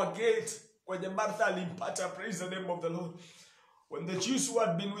kwa gate, kwenye Martha alimpata. Praise the name of the Lord. When the Jews who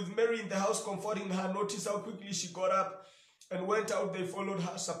had been with Mary in the house comforting her noticed how quickly she got up and went out, they followed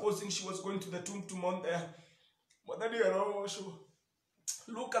her, supposing she was going to the tomb to mourn there.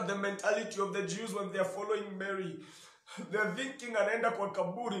 Look at the mentality of the Jews when they are following Mary. They are thinking anaenda kwa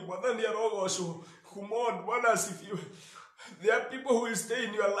kaburi. There are people who will stay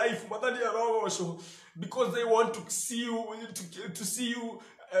in your life because they want to see you, to see you,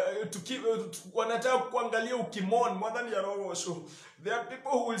 to keep wanataka kuangalia ukimon. There are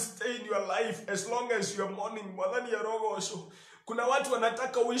people who will stay in your life as long as you are mourning. Kuna watu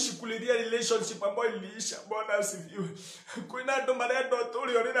wanataka uishi kulidia relationship ambayo iliisha. Bwana asifiwe. Kuna ndo maredo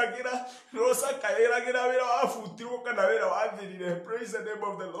tulio riragira rosa kairagira wira wafutirwo kana wira wathirire. Praise the name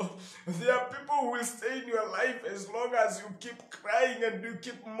of the Lord. There are people who will stay in your life as long as you keep crying and you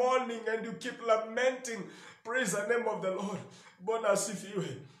keep mourning and you keep lamenting. Praise the name of the Lord. Bwana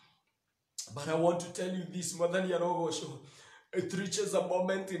asifiwe. But I want to tell you this, Madhani Yarogosho. It reaches a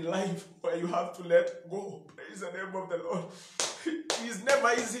moment in life where you have to let go. Praise the name of the Lord. It is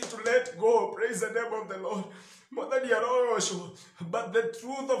never easy to let go. Praise the name of the Lord. But the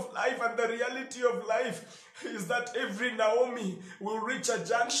truth of life and the reality of life is that every Naomi will reach a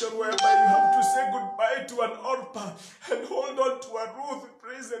junction whereby you have to say goodbye to an Orpah and hold on to a Ruth.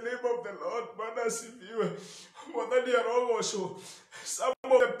 Praise the name of the Lord. Some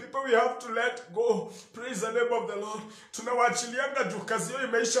of the people we have to let go. Praise the name of the Lord. Tunawachilianga juu kazi yao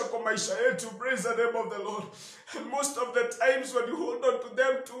imeisha kwa maisha yetu. Praise the name of the Lord. And most of the times when you hold on to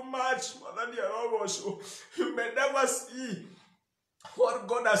them too much, you may never see what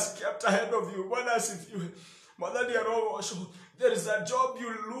God has kept ahead of you. There is a job you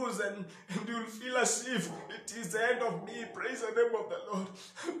lose and you'll feel as if it is the end of me. Praise the name of the Lord.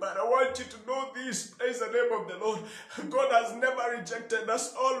 But I want you to know this. Praise the name of the Lord. God has never rejected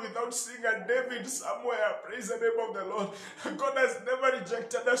us all without seeing a David somewhere. Praise the name of the Lord. God has never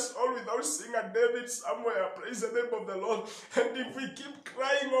rejected us all without seeing a David somewhere. Praise the name of the Lord. And if we keep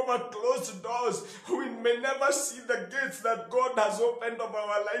crying over closed doors, we may never see the gates that God has opened of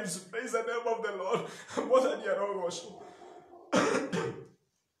our lives. Praise the name of the Lord. More than your own worship.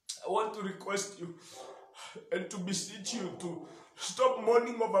 I want to request you and to beseech you to stop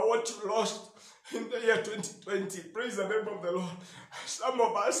mourning over what you lost in the year 2020. Praise the name of the Lord. Some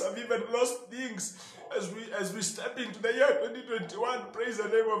of us have even lost things as we step into the year 2021. Praise the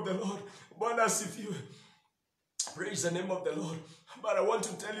name of the Lord. Praise the name of the Lord. But I want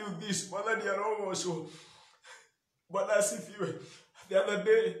to tell you this, the other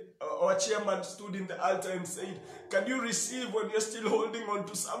day, our chairman stood in the altar and said, can you receive when you're still holding on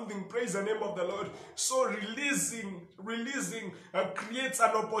to something? Praise the name of the Lord. So releasing creates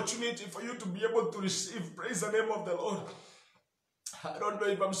an opportunity for you to be able to receive. Praise the name of the Lord. I don't know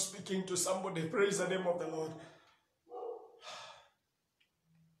if I'm speaking to somebody. Praise the name of the Lord.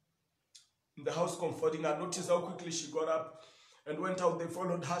 In the house comforting her, notice how quickly she got up and went out. They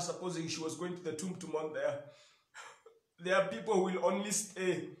followed her, supposing she was going to the tomb to mourn there. There are people who will only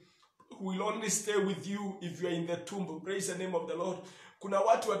stay with you if you are in the tomb. Praise the name of the Lord. Kuna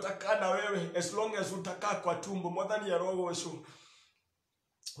watu watakaa na wewe as long as utakaa kwa tumbo, more than ya roho washo.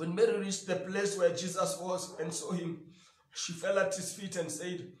 When Mary reached the place where Jesus was and saw him, she fell at his feet and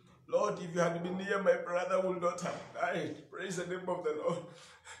said, Lord, if you had been here, my brother would not have died. Praise the name of the Lord.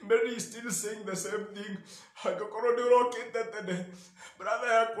 Mary is still saying the same thing. Praise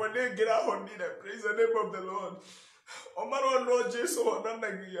the name of the Lord.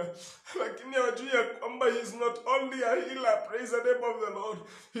 Lakini wajua kwamba he is not only a healer. Praise the name of the Lord.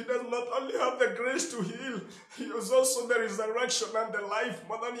 He does not only have the grace to heal, he is also the resurrection and the life.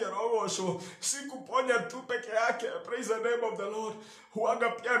 Si kuponya tu peke yake. Praise the name of the Lord.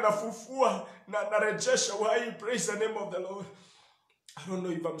 Huaga pia nafufua na narejesha uhai. Praise the name of the Lord. I don't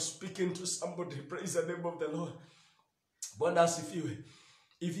know if I'm speaking to somebody. Praise the name of the Lord.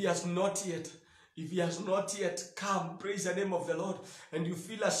 If he has not yet come, praise the name of the Lord, and you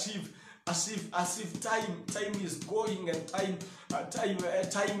feel as if time is going and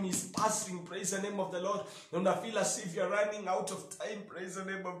time is passing, praise the name of the Lord, and I feel as if you're running out of time, praise the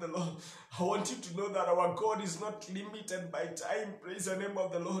name of the Lord. I want you to know that our God is not limited by time, praise the name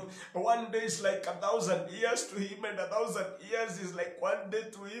of the Lord. One day is like 1,000 years to him, and 1,000 years is like one day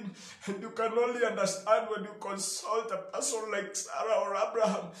to him. And you can only understand when you consult a person like Sarah or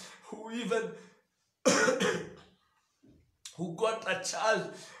Abraham, who got a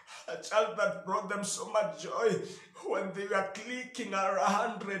child that brought them so much joy when they were clicking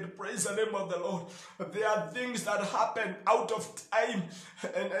 100. Praise the name of the Lord. There are things that happen out of time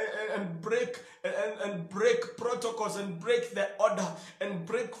and break protocols and break the order and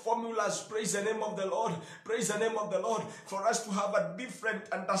break formulas. Praise the name of the Lord. Praise the name of the Lord. For us to have a different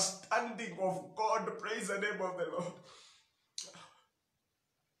understanding of God. Praise the name of the Lord.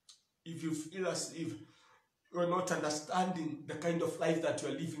 If you feel as if you're not understanding the kind of life that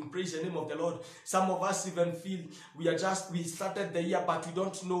you're living, praise the name of the Lord. Some of us even feel we started the year, but we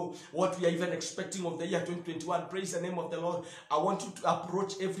don't know what we are even expecting of the year 2021. Praise the name of the Lord. I want you to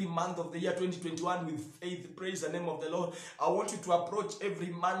approach every month of the year 2021 with faith. Praise the name of the Lord. I want you to approach every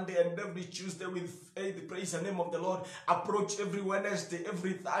Monday and every Tuesday with faith. Praise the name of the Lord. Approach every Wednesday,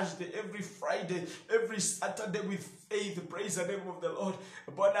 every Thursday, every Friday, every Saturday with faith. Praise the name of the Lord.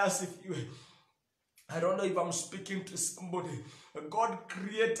 But as if you, I don't know if I'm speaking to somebody. God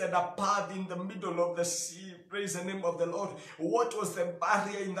created a path in the middle of the sea. Praise the name of the Lord. What was the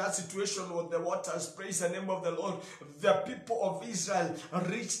barrier in that situation was the waters. Praise the name of the Lord. The people of Israel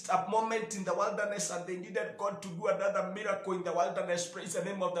reached a moment in the wilderness and they needed God to do another miracle in the wilderness. Praise the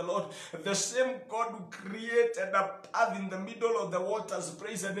name of the Lord. The same God who created a path in the middle of the waters.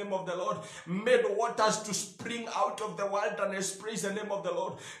 Praise the name of the Lord. Made waters to spring out of the wilderness. Praise the name of the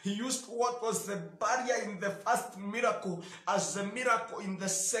Lord. He used what was the barrier in the first miracle as the miracle in the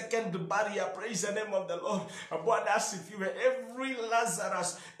second barrier. Praise the name of the Lord. But as if you were every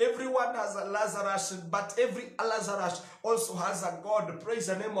Lazarus, everyone has a Lazarus, but every Lazarus also has a God. Praise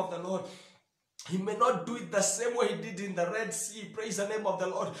the name of the Lord. He may not do it the same way he did in the Red Sea, praise the name of the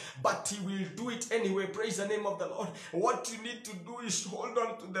Lord, but he will do it anyway, praise the name of the Lord. What you need to do is hold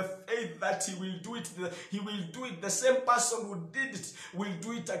on to the faith that he will do it. He will do it. The same person who did it will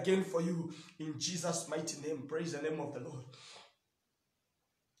do it again for you. In Jesus' mighty name, praise the name of the Lord.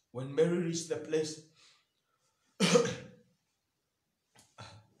 When Mary reached the place,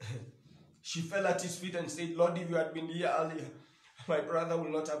 she fell at his feet and said, Lord, if you had been here earlier, my brother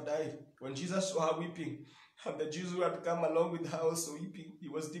will not have died. When Jesus saw her weeping, and the Jews who had come along with her also weeping, he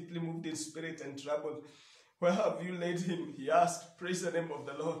was deeply moved in spirit and troubled. Where have you laid him? He asked. Praise the name of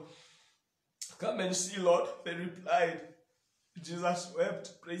the Lord. Come and see, Lord. They replied. Jesus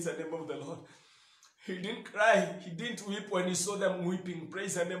wept. Praise the name of the Lord. He didn't cry. He didn't weep when he saw them weeping.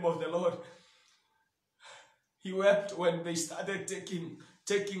 Praise the name of the Lord. He wept when they started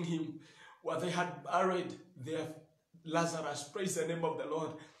taking him where they had buried their Lazarus. Praise the name of the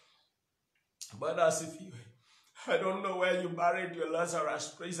Lord. But as if you, I don't know where you buried your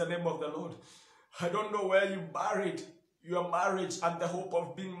Lazarus. Praise the name of the Lord. I don't know where you buried your marriage and the hope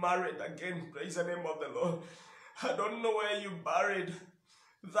of being married again. Praise the name of the Lord. I don't know where you buried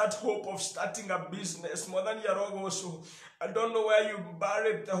that hope of starting a business. More than your also. I don't know where you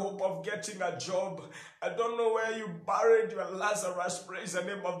buried the hope of getting a job. I don't know where you buried your Lazarus. Praise the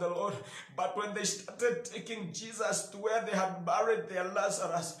name of the Lord. But when they started taking Jesus to where they had buried their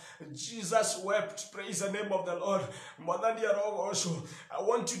Lazarus, Jesus wept. Praise the name of the Lord. More than your also. I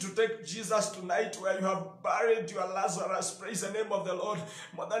want you to take Jesus tonight where you have buried your Lazarus. Praise the name of the Lord.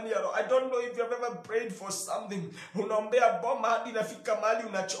 More than your, I don't know if you have ever prayed for something. Unaombea boma hadi nafika mali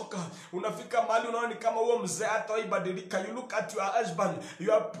unachoka. Unafika mali unaona ni kama huo mzee hataibadilika. You look at your husband.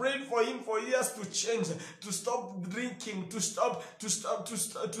 You have prayed for him for years to change, to stop drinking, to stop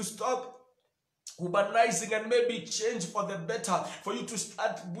urbanizing and maybe change for the better, for you to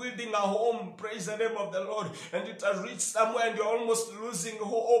start building a home. Praise the name of the Lord. And it has reached somewhere and you're almost losing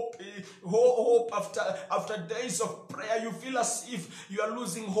hope after days of prayer. You feel as if you are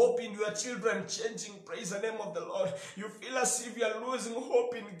losing hope in your children changing. Praise the name of the Lord. You feel as if you are losing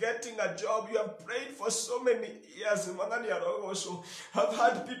hope in getting a job. You have prayed for so many years. I've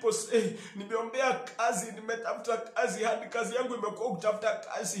had people say, nimeombea kazi, nimetafuta kazi, hadi kazi yangu imekuwa kutafuta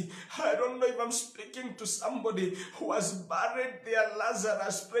kazi. I don't know if I'm speaking to somebody who has buried their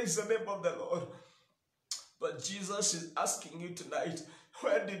Lazarus. Praise the name of the Lord. But Jesus is asking you tonight,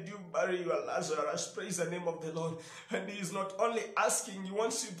 where did you bury your Lazarus? Praise the name of the Lord. And he is not only asking, he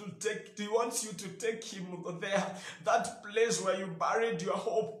wants you to take him there. That place where you buried your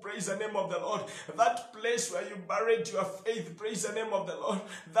hope. Praise the name of the Lord. That place where you buried your faith. Praise the name of the Lord.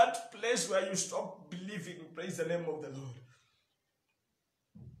 That place where you stopped believing. Praise the name of the Lord.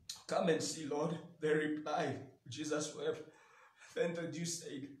 Come and see, Lord. They replied. Jesus wept. Then the Jews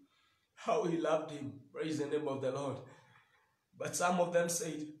said how he loved him. Praise the name of the Lord. But some of them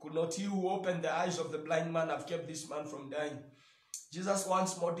said, could not he who opened the eyes of the blind man have kept this man from dying? Jesus,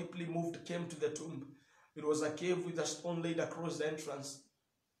 once more deeply moved, came to the tomb. It was a cave with a stone laid across the entrance.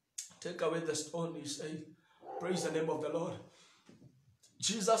 Take away the stone, he said. Praise the name of the Lord.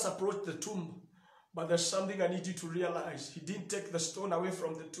 Jesus approached the tomb. But there's something I need you to realize. He didn't take the stone away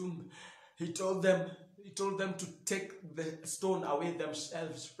from the tomb. He told them to take the stone away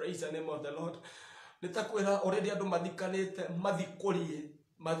themselves. Praise the name of the Lord. Already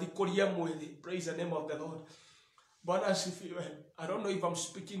praise the name of the Lord. I don't know if I'm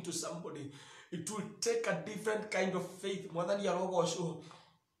speaking to somebody. It will take a different kind of faith more than your show.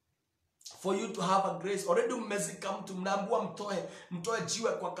 For you to have a grace. Already mmezika mtu mnaambua mtoe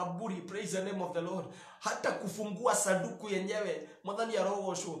jiwe kwa kaburi. Praise the name of the Lord. Hata kufungua sanduku yenyewe mwadhani ya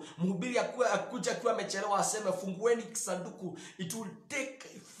roho sho. Mhubiri akuja akiwa amechelewa aseme fungueni sanduku. It will take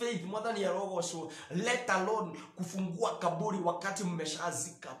faith mwadhani ya roho sho. Let alone kufungua kaburi wakati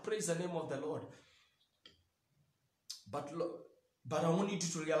mmeshazika. Praise the name of the Lord. But I want you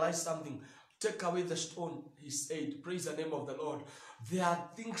to realize something. Take away the stone, he said. Praise the name of the Lord. There are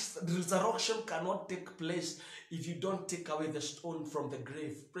things, the resurrection cannot take place if you don't take away the stone from the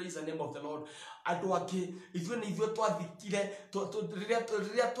grave. Praise the name of the Lord. Praise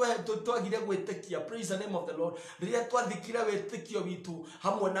the name of the Lord.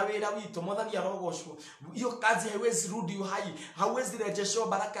 Hiyo kazi haiwezi rudi uhai. Hauwezi rejeshewa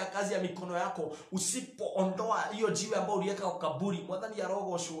baraka ya kazi ya mikono yako usipoondoa hiyo jiwe ambayo uliweka kwa kaburi. Mwadhani ya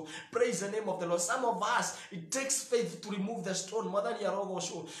roho sho. Praise the name of the Lord. Some of us, it takes faith to remove the stone. Mwadhani ya roho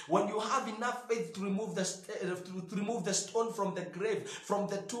sho. When you have enough faith to remove the stone from the grave, from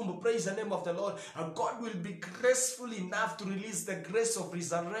the tomb, praise the name of the Lord, and God will be graceful enough to release the grace of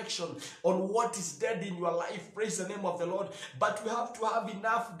resurrection on what is dead in your life. Praise the name of the Lord. But we have to have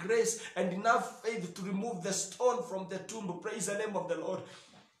enough grace and enough faith to remove the stone from the tomb. Praise the name of the Lord.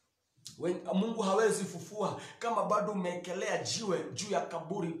 When Mungu hawezi fufua kama bado umekelea jiwe juu ya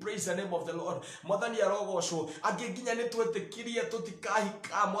kaburi. Praise the name of the Lord. Mwadhani ya roho sho ageginya netuetekiria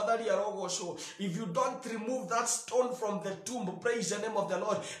tutikahika. Mwadhani ya roho sho. If you don't remove that stone from the tomb, praise the name of the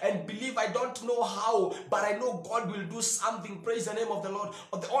Lord, and believe, I don't know how, but I know God will do something. Praise the name of the Lord.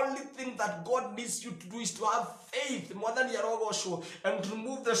 But the only thing that God needs you to do is to have faith, mwadhani ya roho sho, and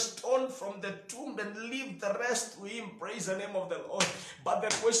remove the stone from the tomb and leave the rest to him. Praise the name of the Lord. But the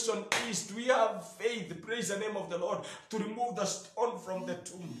question is, do we have faith, praise the name of the Lord, to remove the stone from the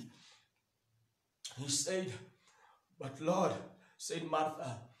tomb? He said, but Lord, said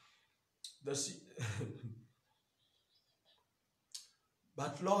Martha,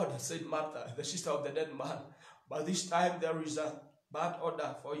 but Lord, said Martha, the sister of the dead man, by this time there is a bad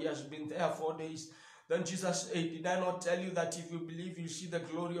odor, for he has been there 4 days. Then Jesus said, did I not tell you that if you believe, you'll see the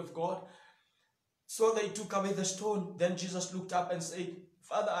glory of God? So they took away the stone. Then Jesus looked up and said,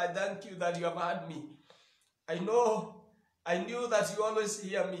 Father, I thank you that you have heard me. I knew that you always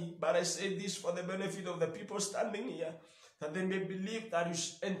hear me, but I say this for the benefit of the people standing here, that they may believe that you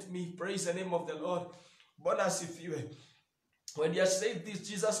sent me. Praise the name of the Lord. Bwana asifiwe. When he had said this,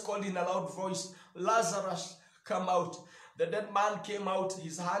 Jesus called in a loud voice, Lazarus, come out. The dead man came out,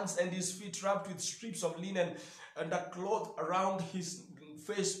 his hands and his feet wrapped with strips of linen and a cloth around his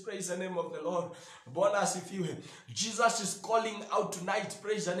face. Praise the name of the Lord. Bwana asifiwe. Jesus is calling out tonight.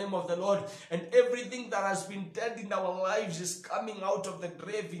 Praise the name of the Lord. And everything that has been dead in our lives is coming out of the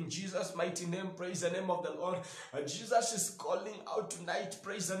grave in Jesus' mighty name. Praise the name of the Lord. Jesus is calling out tonight.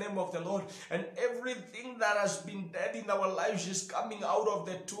 Praise the name of the Lord. And everything that has been dead in our lives is coming out of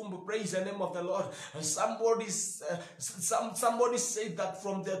the tomb. Praise the name of the Lord. And somebody said that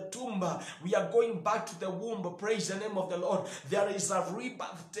from the tomb we are going back to the womb. Praise the name of the Lord. There is a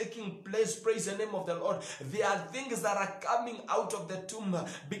rebirth taking place. Praise the name of the Lord. There are things that are coming out of the tomb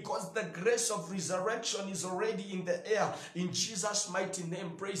because the grace of resurrection is already in the air in Jesus' mighty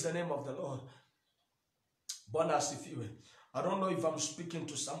name. Praise the name of the Lord. Bwana asifiwe. I don't know if I'm speaking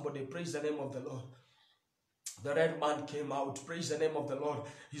to somebody. Praise the name of the Lord. The red man came out. Praise the name of the Lord.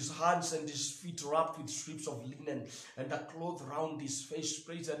 His hands and his feet wrapped with strips of linen and a cloth round his face.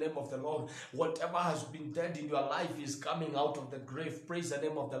 Praise the name of the Lord. Whatever has been dead in your life is coming out of the grave. Praise the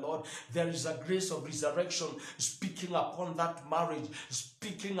name of the Lord. There is a grace of resurrection speaking upon that marriage,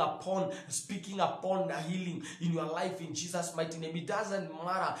 speaking upon a healing in your life in Jesus' mighty name. It doesn't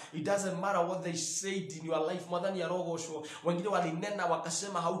matter. It doesn't matter what they said in your life. Mwadhani ya roho sho. Wengine walinena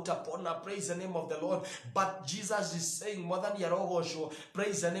wakasema hautapona. Praise the name of the Lord. But Jesus is saying, mwadhani ya roho sho.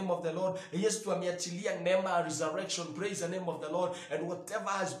 Praise the name of the Lord. Yes, tuameachilia neema resurrection. Praise the name of the Lord. And whatever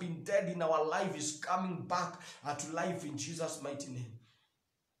has been dead in our life is coming back to life in Jesus' mighty name.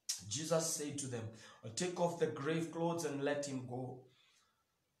 Jesus said to them, take off the grave clothes and let him go.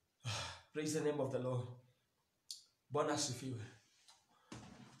 Praise the name of the Lord. Bwana asifiwe.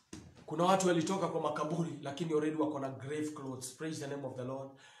 Kuna watu walitoka kwa makaburi lakini already wako na grave clothes. Praise the name of the Lord.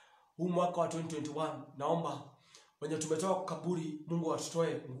 Huu mwaka wa 2021 naomba wenye tumetoka kwa kaburi Mungu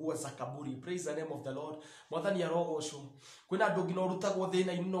atutoe nguo za kaburi. Praise the name of the Lord. Mwathani ya roho ucio. Kwina andu ngino rutagwo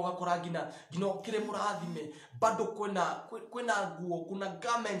thina ino gakora ngino kire murathime bado kwina nguo kuna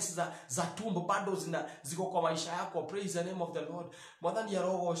garments za tumbo bado ziko kwa maisha yako. Praise the name of the Lord. Mwathani ya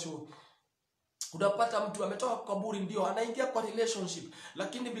roho ucio. Unapata mtu ametoka kwa kaburi ndio anaingia kwa relationship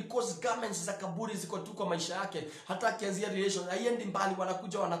lakini because garments za kaburi ziko tu kwa maisha yake hata akianzia relation haiendi mbali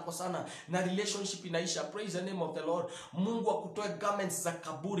wanakuja wanakosana na relationship inaisha. Praise the name of the Lord. Mungu akutoe garments za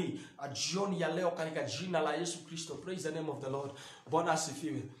kaburi jioni ya leo katika jina la Yesu Kristo. Praise the name of the Lord. Bwana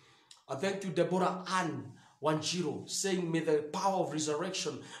asifiwe. I thank you Deborah Ann Wanjiro saying may the power of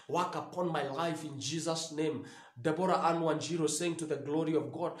resurrection work upon my life in Jesus name. Deborah Ann Wanjiro saying to the glory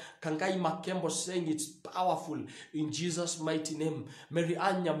of God. Kangai Makembo saying it's powerful in Jesus mighty name. Mary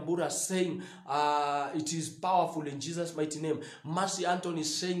Ann Nyambura saying it is powerful in Jesus mighty name. Mercy Anthony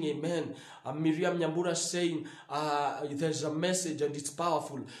saying amen. Miriam Nyambura saying there's a message and it's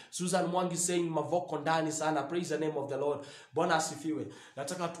powerful. Susan Mwangi saying mavoko ndani sana. Praise the name of the Lord. Bwana asifiwe.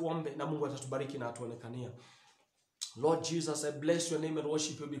 Nataka tuombe na Mungu atatubariki na atuonekania. Lord Jesus, I bless your name and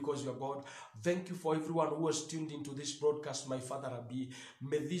worship you because you are God. Thank you for everyone who has tuned into this broadcast, my Father Rabbi.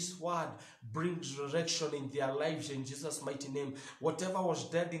 May this word bring resurrection in their lives in Jesus' mighty name. Whatever was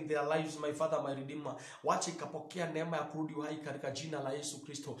dead in their lives, my Father, my Redeemer, wache kapokea neema ya kurudi uhai katika jina la Yesu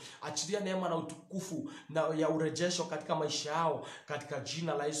Kristo. Achilia neema na utukufu na ya urejesho katika maisha yao katika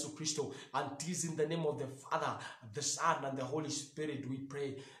jina la Yesu Kristo. And it is in the name of the Father, the Son, and the Holy Spirit we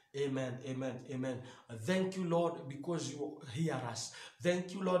pray. Amen, amen, amen. Thank you, Lord, because you hear us.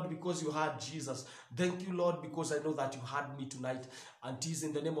 Thank you, Lord, because you heard Jesus. Thank you, Lord, because I know that you heard me tonight. And it is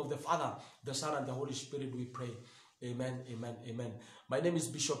in the name of the Father, the Son, and the Holy Spirit we pray. Amen, amen, amen. My name is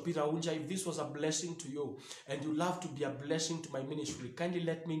Bishop Peter Hunja. If this was a blessing to you and you love to be a blessing to my ministry, kindly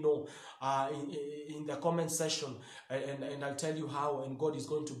let me know in the comment section and I'll tell you how and God is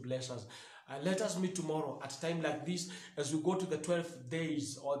going to bless us. Let us meet tomorrow at a time like this as we go to the 12th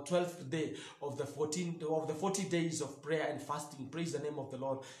days or 12th day of the 40 days of prayer and fasting. Praise the name of the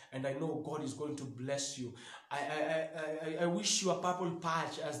Lord. And I know God is going to bless you. I wish you a purple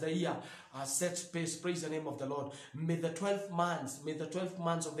patch as the year sets pace. Praise the name of the Lord. May the 12 months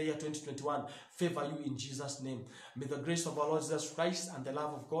of the year 2021 favor you in Jesus' name. May the grace of our Lord Jesus Christ and the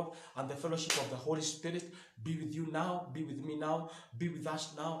love of God and the fellowship of the Holy Spirit be with you now, be with me now, be with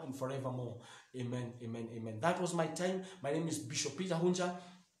us now and forevermore. Amen, amen, amen. That was my time. My name is Bishop Peter Hunja.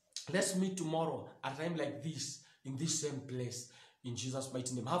 Let's meet tomorrow at a time like this, in this same place, in Jesus'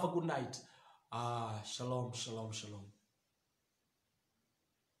 mighty name. Have a good night. Shalom, shalom, shalom.